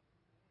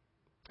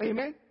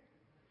 Amen?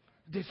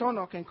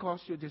 Dishonor can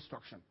cause you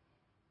destruction.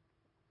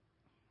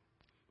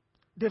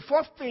 The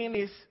fourth thing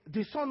is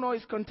dishonor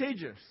is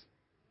contagious.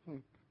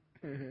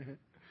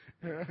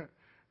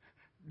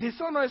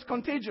 Dishonor is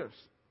contagious.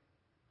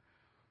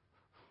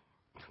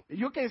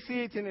 You can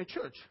see it in a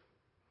church.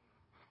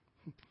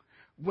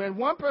 When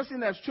one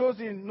person has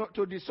chosen not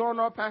to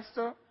dishonor a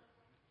pastor,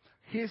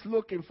 he's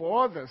looking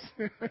for others.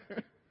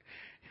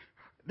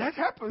 That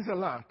happens a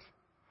lot.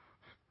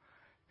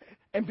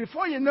 And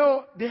before you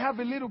know, they have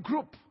a little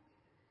group.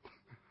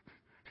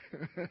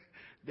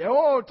 They're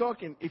all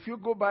talking. If you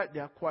go back,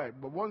 they're quiet.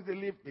 But once they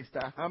leave, they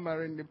start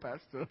hammering the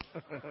pastor.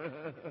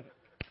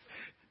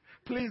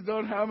 Please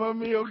don't hammer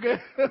me, okay?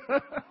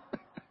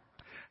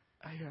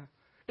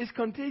 It's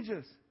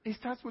contagious. It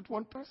starts with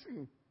one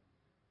person.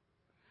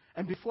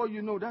 And before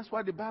you know, that's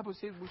why the Bible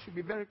says we should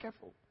be very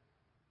careful.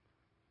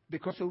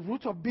 Because a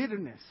root of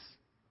bitterness,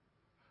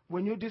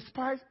 when you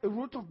despise, a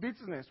root of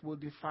bitterness will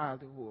defile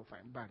the whole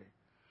body.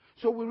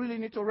 So we really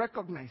need to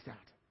recognize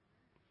that.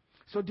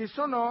 So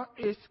dishonor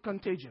is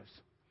contagious.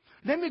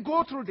 Let me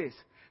go through this.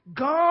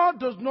 God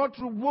does not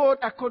reward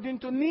according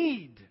to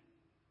need.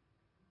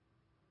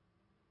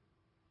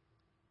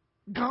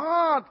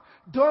 God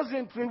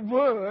doesn't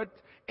reward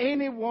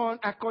anyone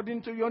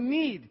according to your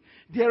need.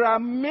 There are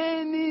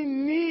many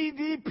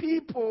needy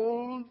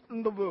people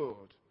in the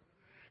world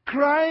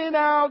crying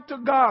out to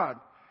God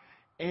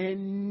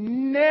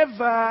and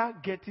never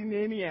getting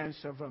any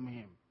answer from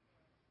Him.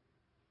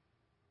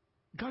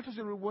 God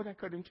doesn't reward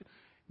according to,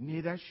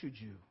 neither should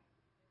you.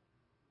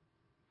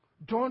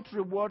 Don't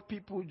reward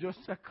people just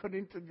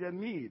according to their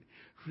need.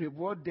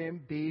 Reward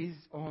them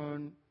based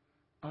on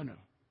honor.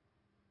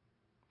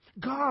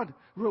 God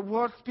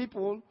rewards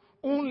people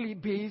only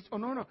based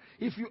on honor.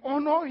 If you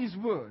honor His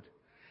word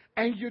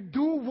and you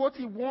do what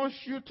He wants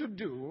you to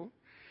do,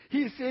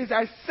 He says,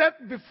 I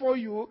set before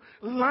you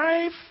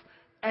life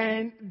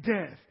and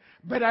death.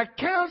 But I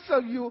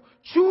counsel you,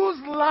 choose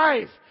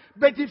life.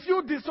 But if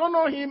you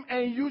dishonor Him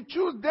and you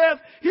choose death,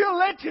 He'll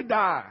let you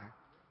die.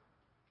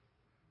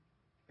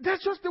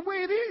 That's just the way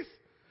it is.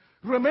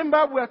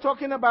 Remember, we're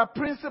talking about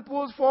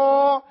principles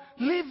for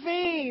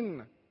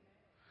living.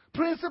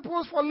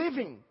 Principles for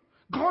living.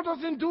 God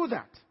doesn't do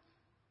that.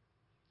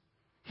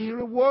 He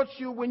rewards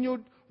you when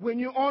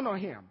you honor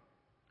Him.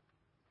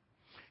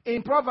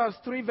 In Proverbs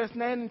 3 verse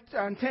 9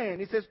 and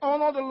 10, it says,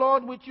 honor the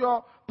Lord with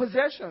your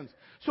possessions.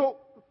 So,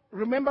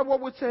 remember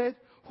what we said?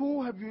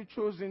 Who have you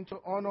chosen to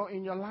honor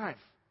in your life?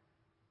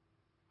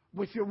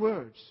 With your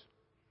words,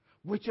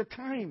 with your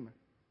time,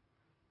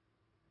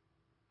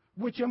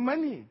 with your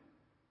money.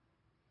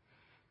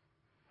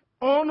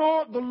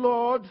 Honor the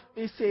Lord,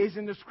 it says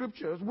in the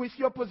scriptures, with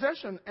your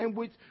possession and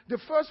with the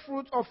first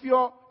fruit of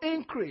your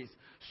increase.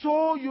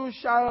 So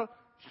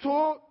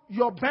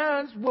your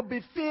barns will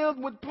be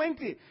filled with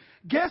plenty.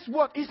 Guess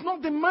what? It's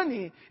not the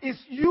money. It's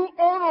you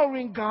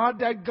honoring God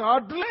that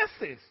God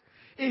blesses.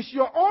 It's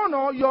your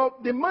honor.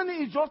 The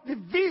money is just the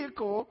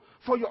vehicle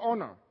for your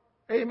honor.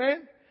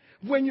 Amen?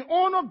 When you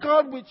honor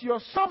God with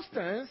your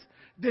substance,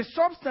 the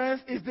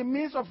substance is the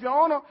means of your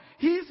honor.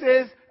 He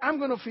says, I'm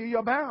going to fill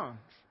your barns.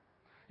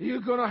 You're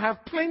going to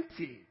have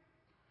plenty.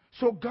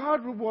 So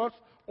God rewards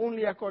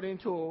only according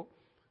to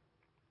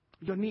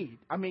your need.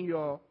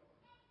 Your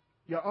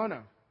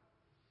honor.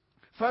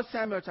 1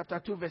 Samuel chapter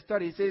 2 verse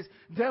 30 says,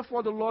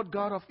 Therefore the Lord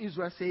God of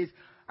Israel says,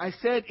 I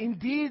said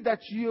indeed that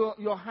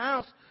your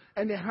house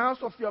and the house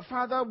of your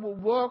father will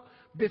walk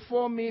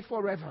before me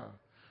forever.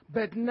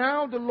 But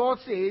now the Lord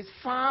says,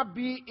 far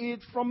be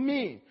it from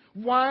me.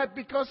 Why?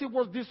 Because he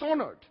was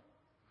dishonored.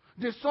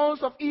 The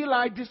sons of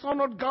Eli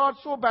dishonored God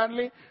so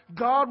badly,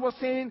 God was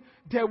saying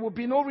there will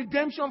be no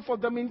redemption for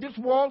them in this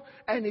world,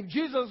 and if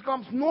Jesus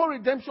comes, no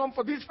redemption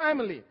for this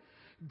family.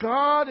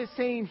 God is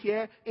saying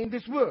here in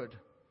this word.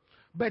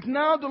 But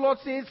now the Lord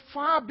says,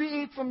 far be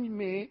it from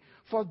me,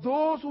 for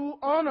those who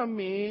honor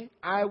me,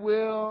 I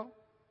will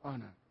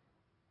honor.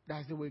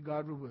 That's the way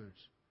God rewards.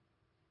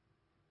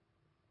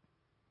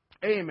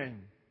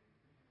 Amen.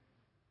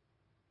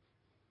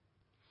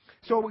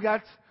 So we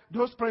got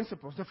those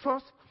principles. The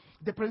first,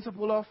 the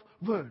principle of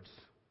words.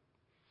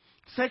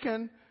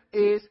 Second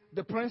is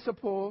the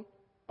principle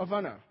of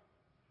honor.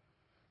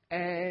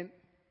 And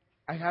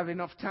I have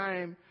enough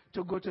time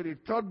to go to the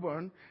third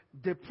one,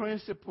 the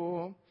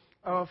principle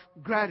of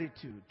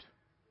gratitude.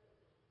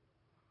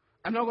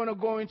 I'm not going to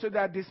go into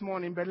that this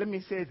morning, but let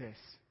me say this.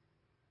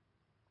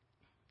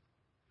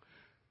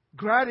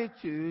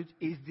 Gratitude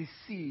is the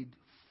seed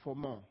for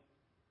more.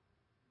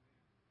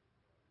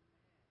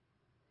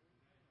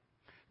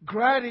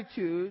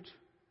 Gratitude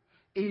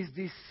is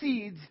the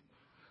seed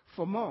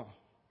for more.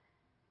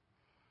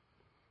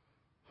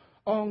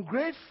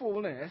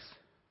 Ungratefulness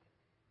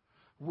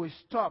will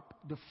stop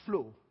the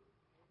flow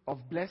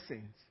of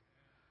blessings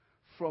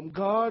from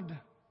God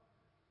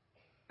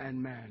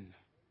and man.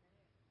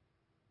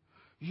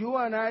 You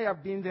and I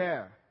have been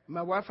there.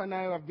 My wife and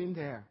I have been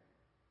there.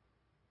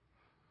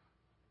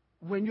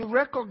 When you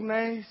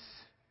recognize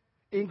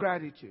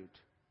ingratitude,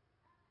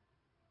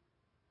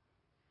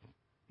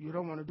 you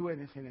don't want to do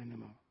anything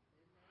anymore.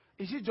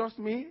 Is it just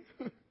me?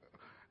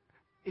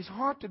 It's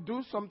hard to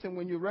do something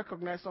when you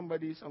recognize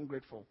somebody is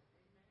ungrateful.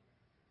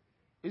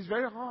 It's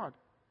very hard.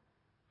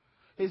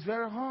 It's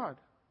very hard.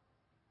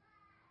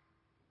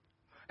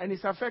 And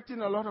it's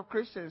affecting a lot of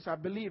Christians, I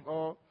believe,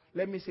 or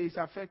let me say it's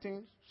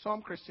affecting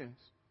some Christians.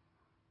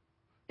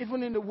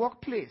 Even in the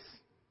workplace.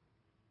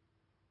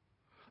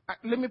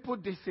 Let me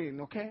put this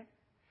in, okay?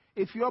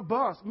 If your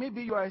boss,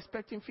 maybe you are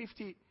expecting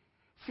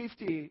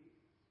 $50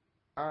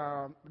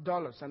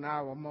 an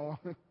hour more,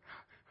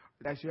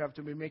 that you have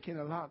to be making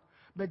a lot.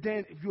 But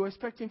then if you're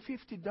expecting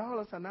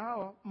 $50 an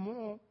hour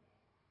more,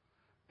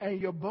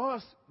 and your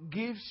boss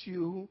gives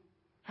you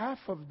half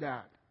of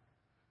that,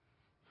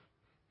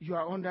 you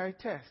are under a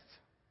test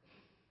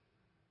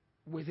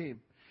with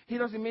him. He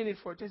doesn't mean it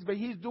for a test, but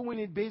he's doing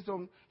it based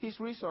on his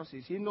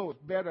resources. He knows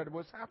better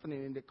what's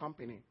happening in the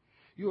company.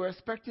 You are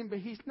expecting, but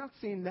he's not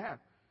seeing that.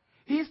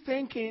 He's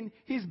thinking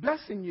he's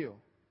blessing you.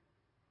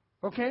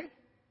 Okay?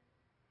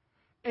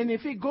 And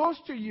if he goes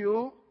to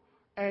you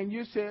and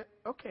you say,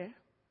 okay,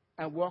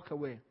 and walk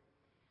away,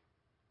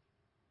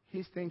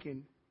 he's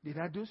thinking, did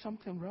I do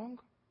something wrong?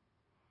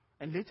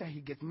 And later he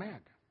gets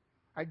mad.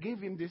 I gave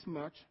him this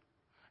much,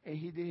 and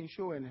he didn't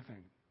show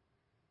anything.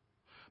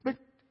 But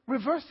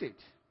reverse it.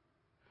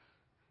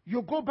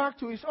 You go back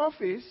to his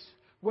office,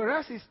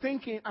 whereas he's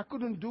thinking, I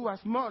couldn't do as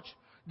much.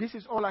 This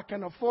is all I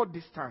can afford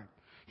this time.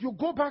 You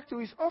go back to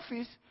his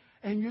office,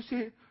 and you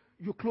say,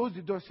 you close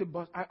the door and say,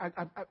 boss,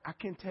 I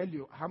can't tell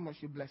you how much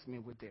you blessed me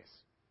with this.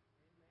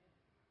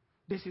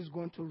 This is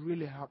going to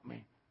really help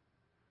me.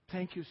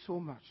 Thank you so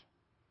much.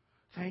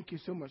 Thank you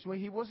so much. When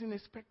he wasn't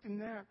expecting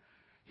that,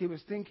 he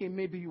was thinking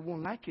maybe you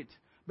won't like it.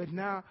 But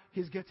now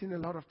he's getting a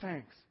lot of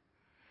thanks.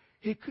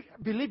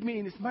 Believe me,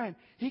 in his mind,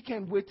 he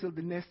can't wait till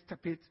the next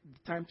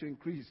time to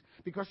increase.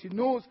 Because he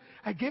knows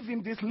I gave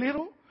him this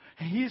little,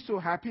 and he's so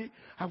happy.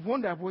 I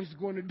wonder what he's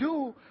going to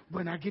do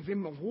when I give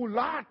him a whole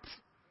lot.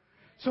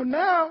 So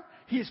now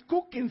he's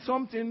cooking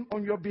something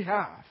on your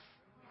behalf,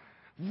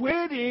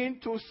 waiting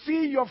to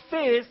see your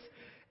face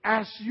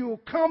as you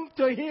come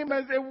to him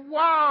and say,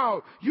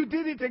 wow, you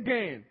did it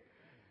again.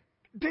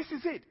 This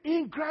is it.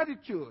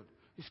 Ingratitude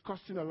is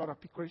costing a lot of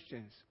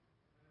Christians,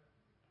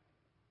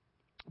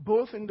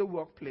 both in the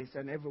workplace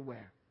and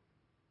everywhere.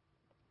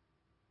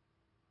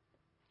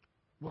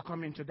 We'll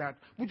come into that.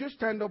 Would you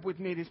stand up with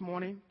me this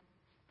morning?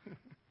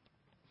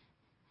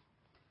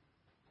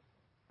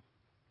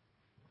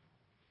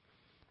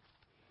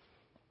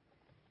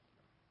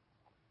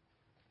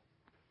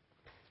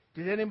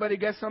 Did anybody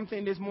get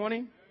something this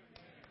morning?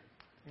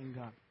 Thank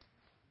God.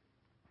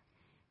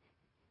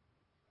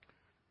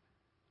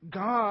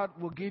 God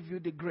will give you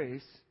the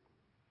grace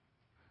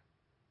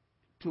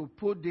to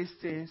put these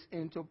things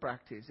into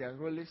practice. They're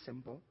really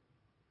simple.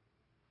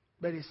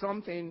 But it's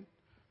something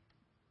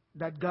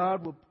that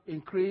God will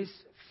increase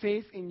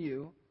faith in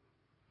you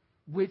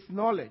with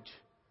knowledge.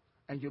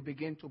 And you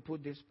begin to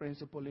put this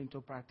principle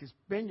into practice.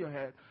 Bend your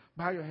head,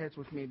 bow your heads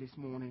with me this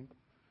morning.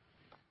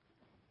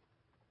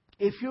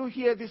 If you're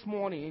here this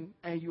morning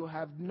and you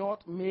have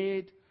not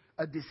made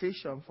a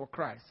decision for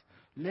Christ,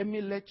 let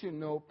me let you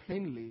know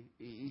plainly,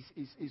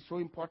 it's so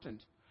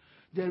important.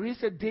 There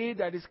is a day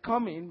that is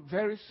coming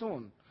very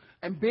soon.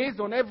 And based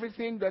on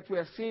everything that we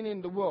are seeing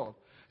in the world,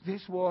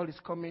 this world is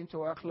coming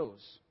to a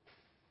close.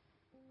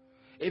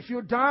 If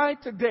you die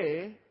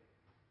today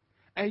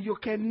and you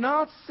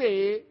cannot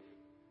say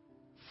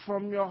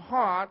from your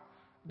heart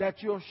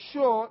that you're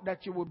sure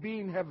that you will be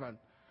in heaven,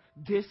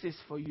 this is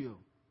for you.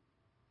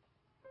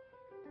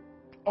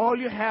 All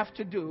you have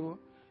to do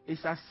is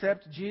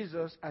accept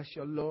Jesus as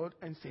your Lord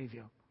and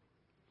Savior.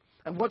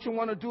 And what you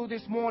want to do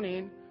this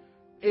morning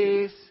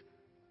is,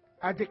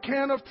 at the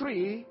count of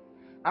 3,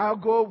 I'll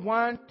go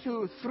 1,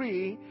 2,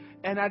 3,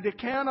 and at the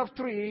count of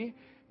 3,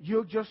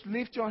 you just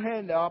lift your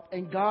hand up,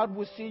 and God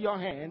will see your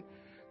hand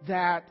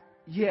that,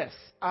 yes,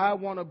 I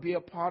want to be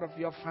a part of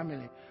your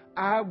family.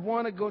 I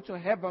want to go to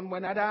heaven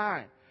when I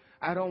die.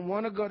 I don't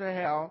want to go to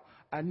hell.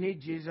 I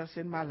need Jesus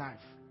in my life.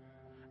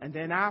 And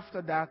then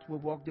after that, we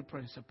walk the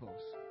principles.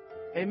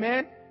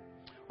 Amen?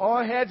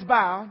 All heads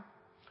bowed,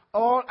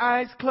 all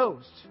eyes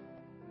closed.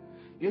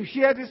 You're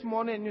here this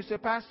morning and you say,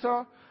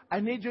 Pastor, I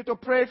need you to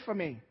pray for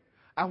me.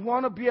 I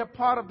want to be a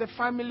part of the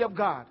family of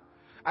God.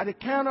 At the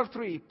count of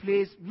 3,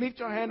 please lift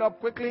your hand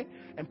up quickly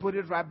and put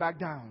it right back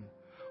down.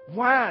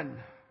 1,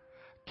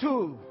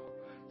 2,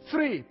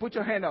 3. Put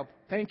your hand up.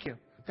 Thank you.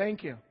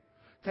 Thank you.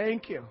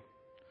 Thank you.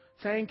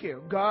 Thank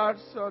you. God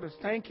saw this.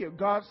 Thank you.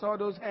 God saw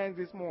those hands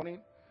this morning.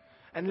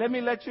 And let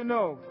me let you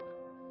know,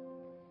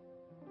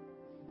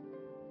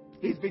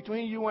 it's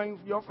between you and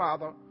your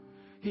Father.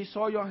 He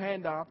saw your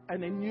hand up,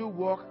 and a new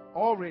work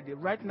already,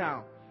 right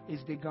now,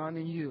 is begun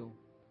in you.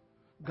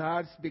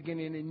 God's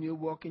beginning a new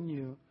work in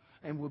you,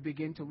 and will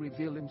begin to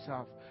reveal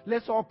Himself.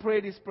 Let's all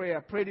pray this prayer.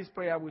 Pray this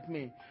prayer with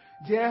me.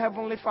 Dear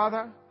Heavenly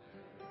Father,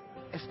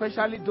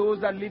 especially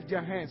those that lift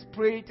their hands,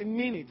 pray it and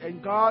mean it,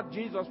 and God,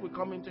 Jesus, will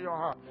come into your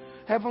heart.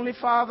 Heavenly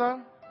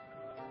Father,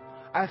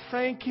 I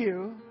thank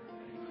you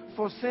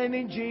for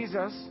sending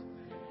Jesus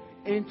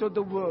into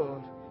the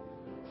world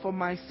for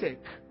my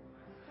sake.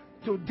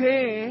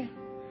 Today,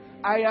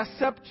 I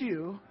accept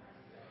you,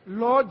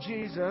 Lord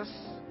Jesus,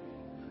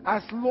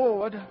 as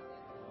Lord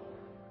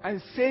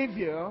and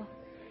Savior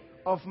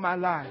of my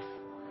life.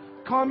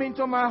 Come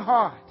into my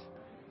heart.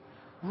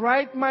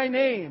 Write my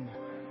name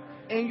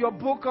in your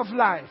book of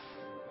life.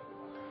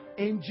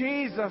 In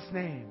Jesus'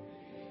 name.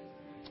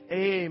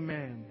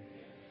 Amen.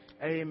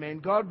 Amen.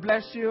 God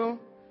bless you.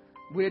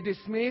 We're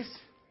dismissed.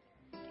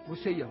 We'll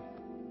see you.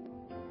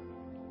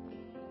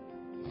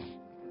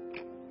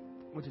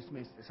 We're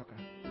dismissed. It's okay.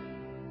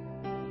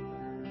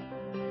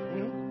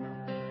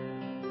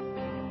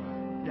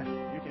 Yeah,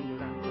 you can do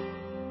that.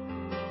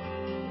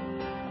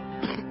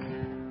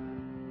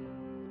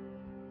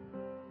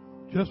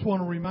 Just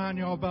want to remind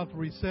y'all about the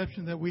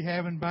reception that we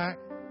have in back.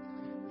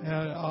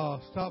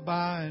 Stop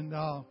by and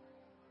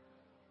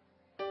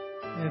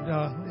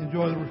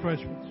enjoy the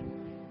refreshments.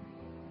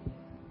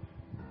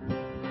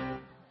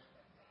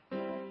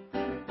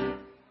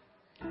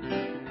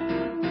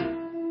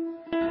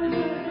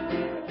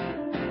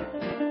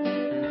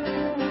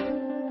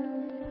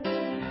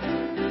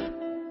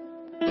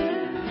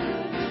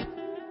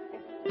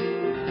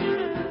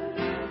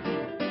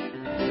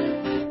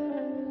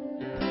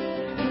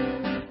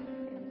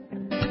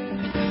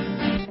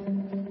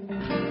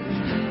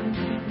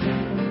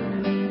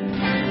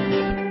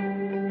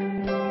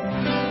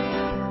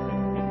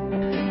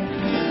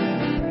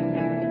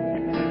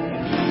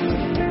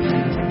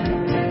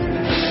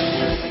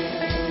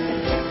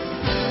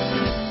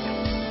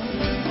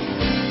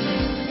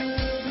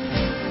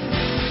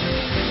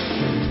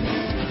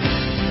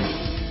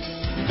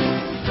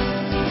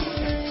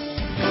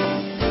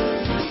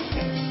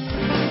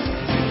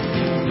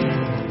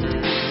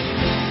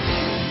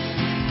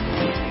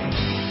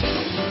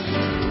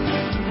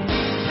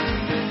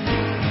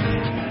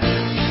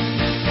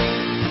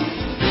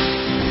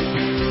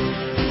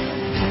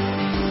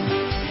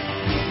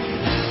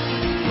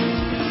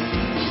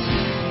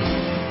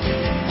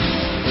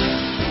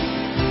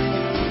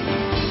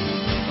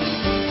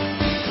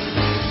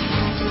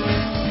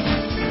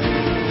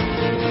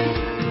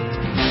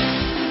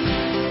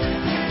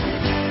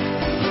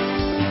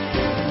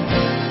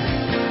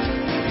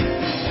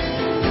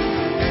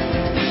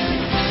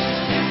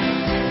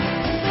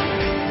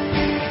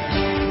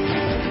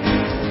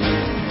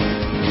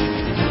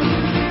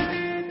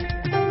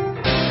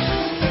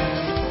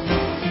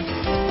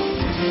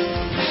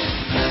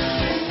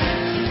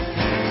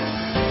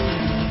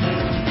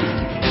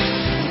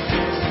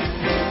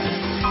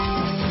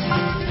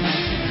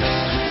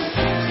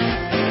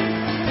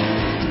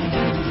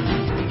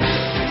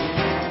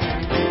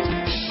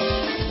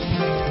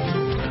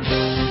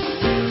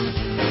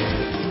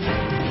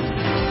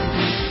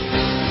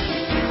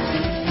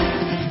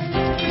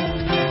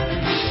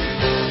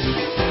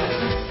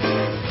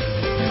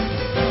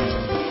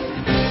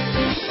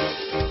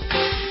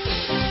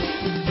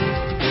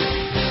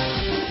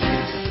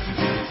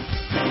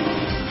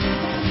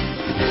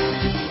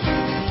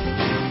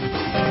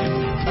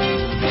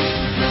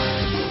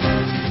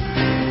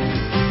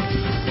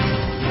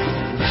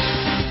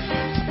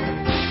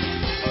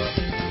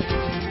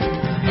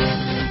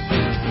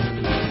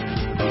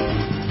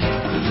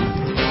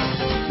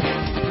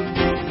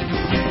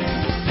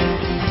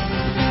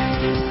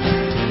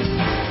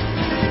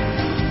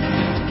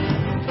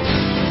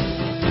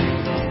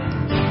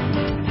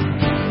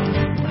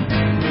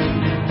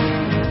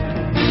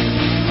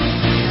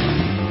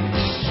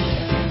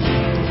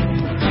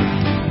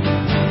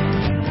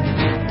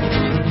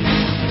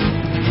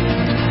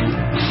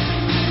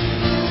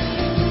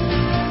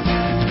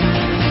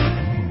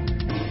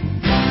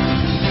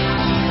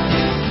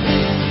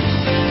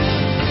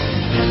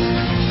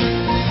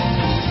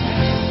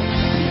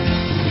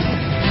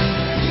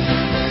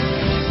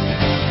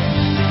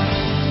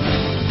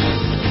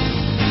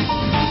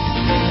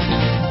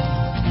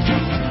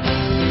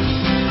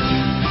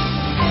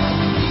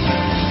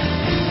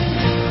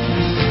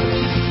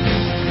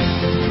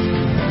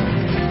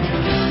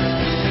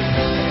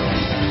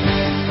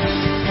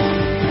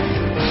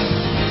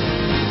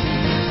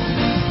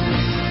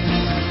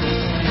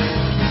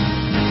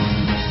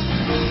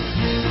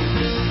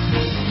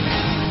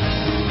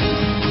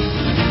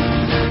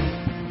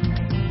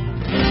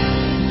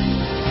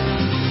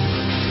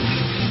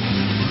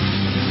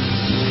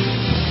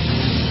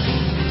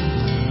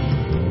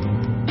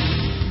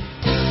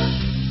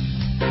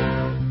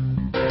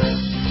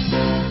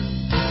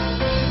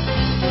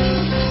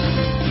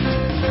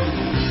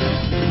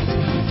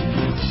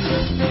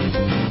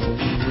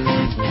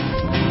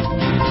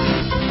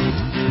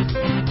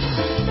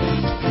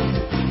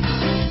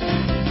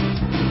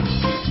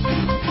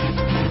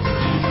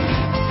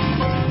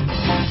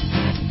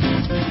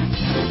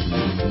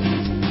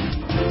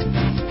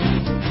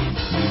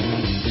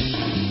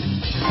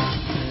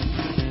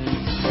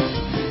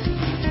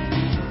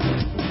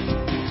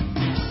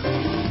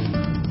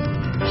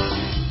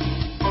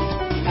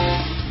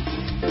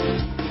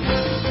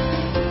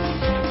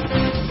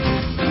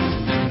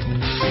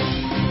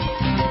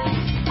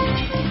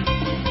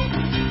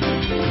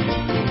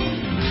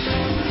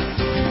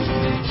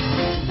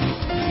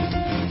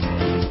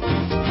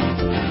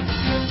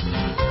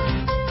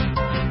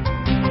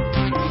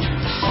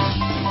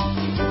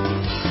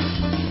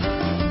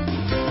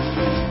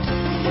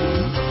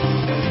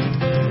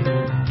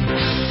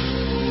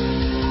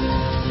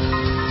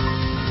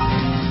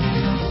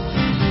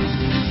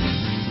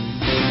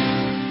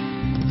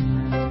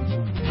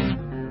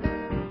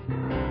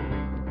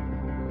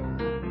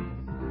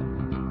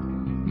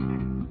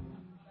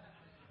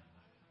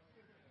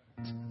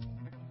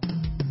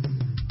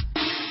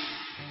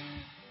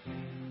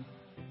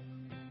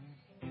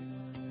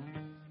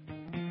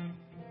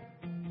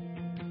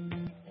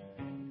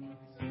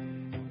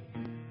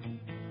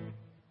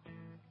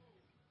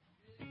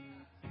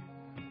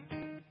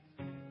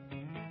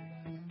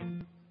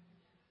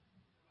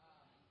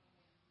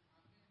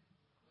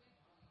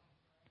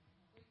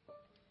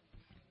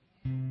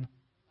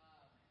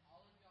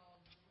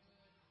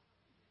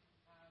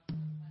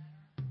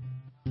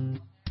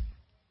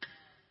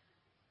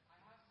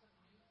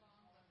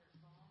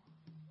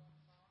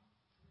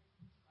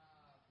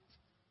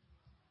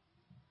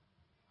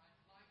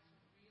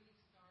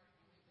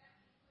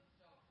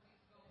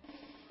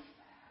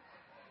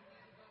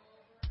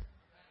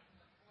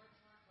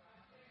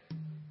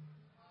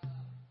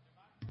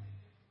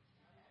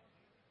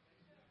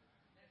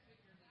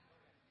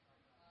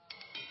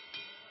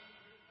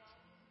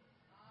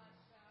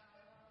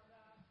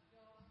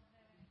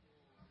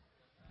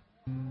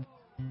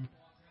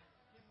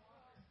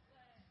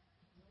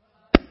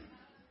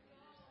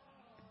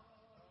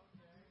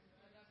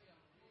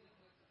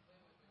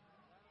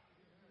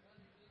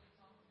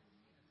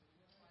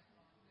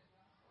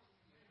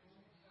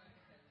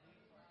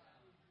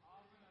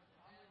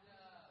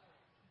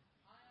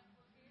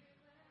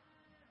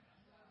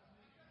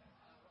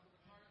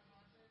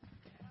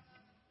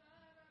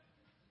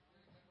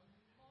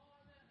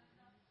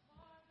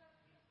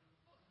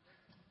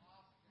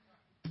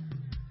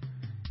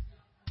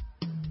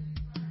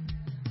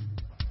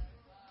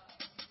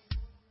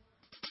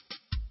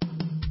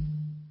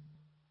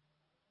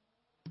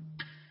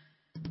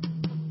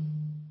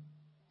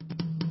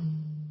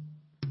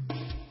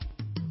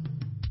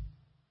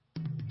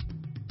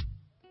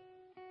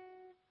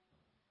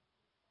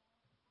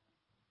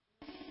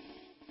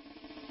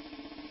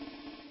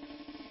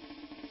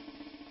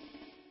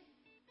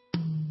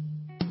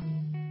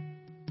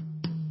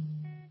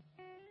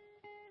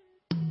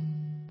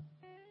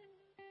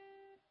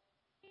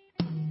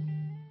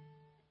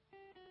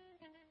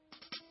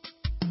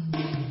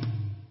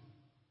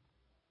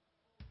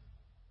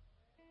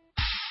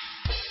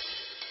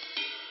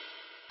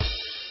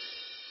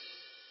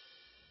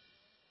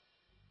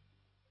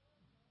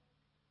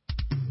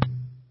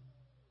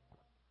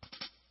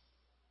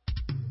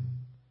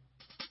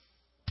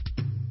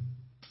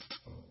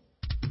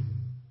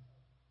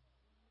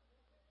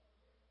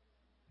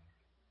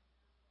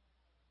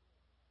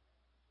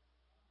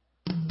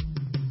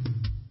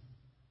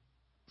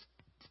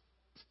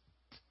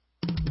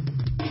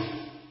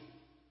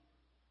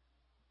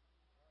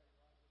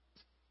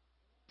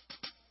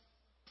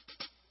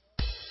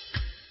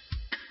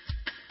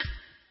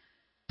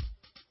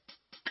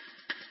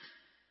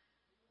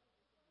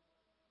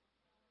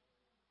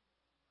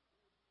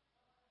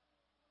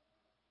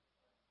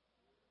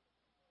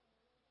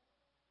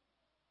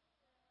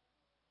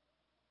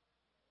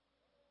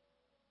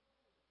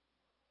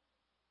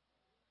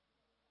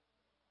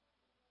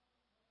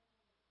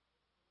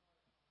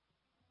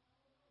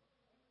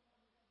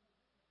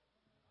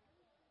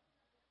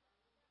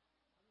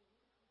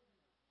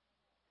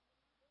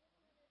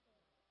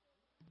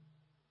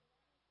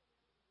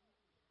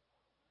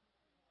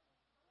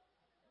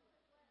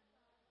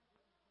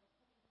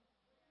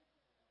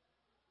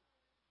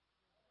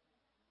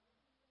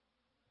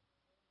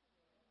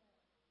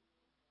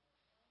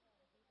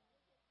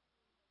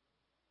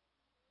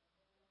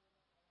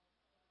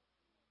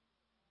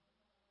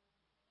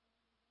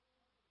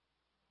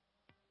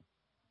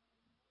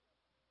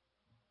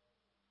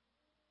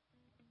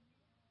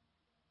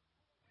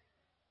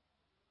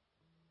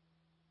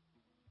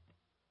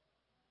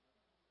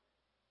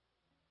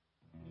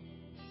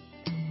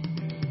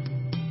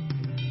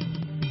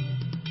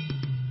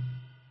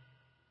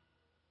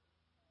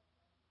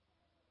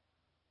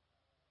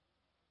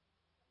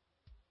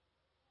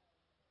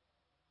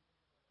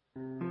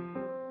 Thank you.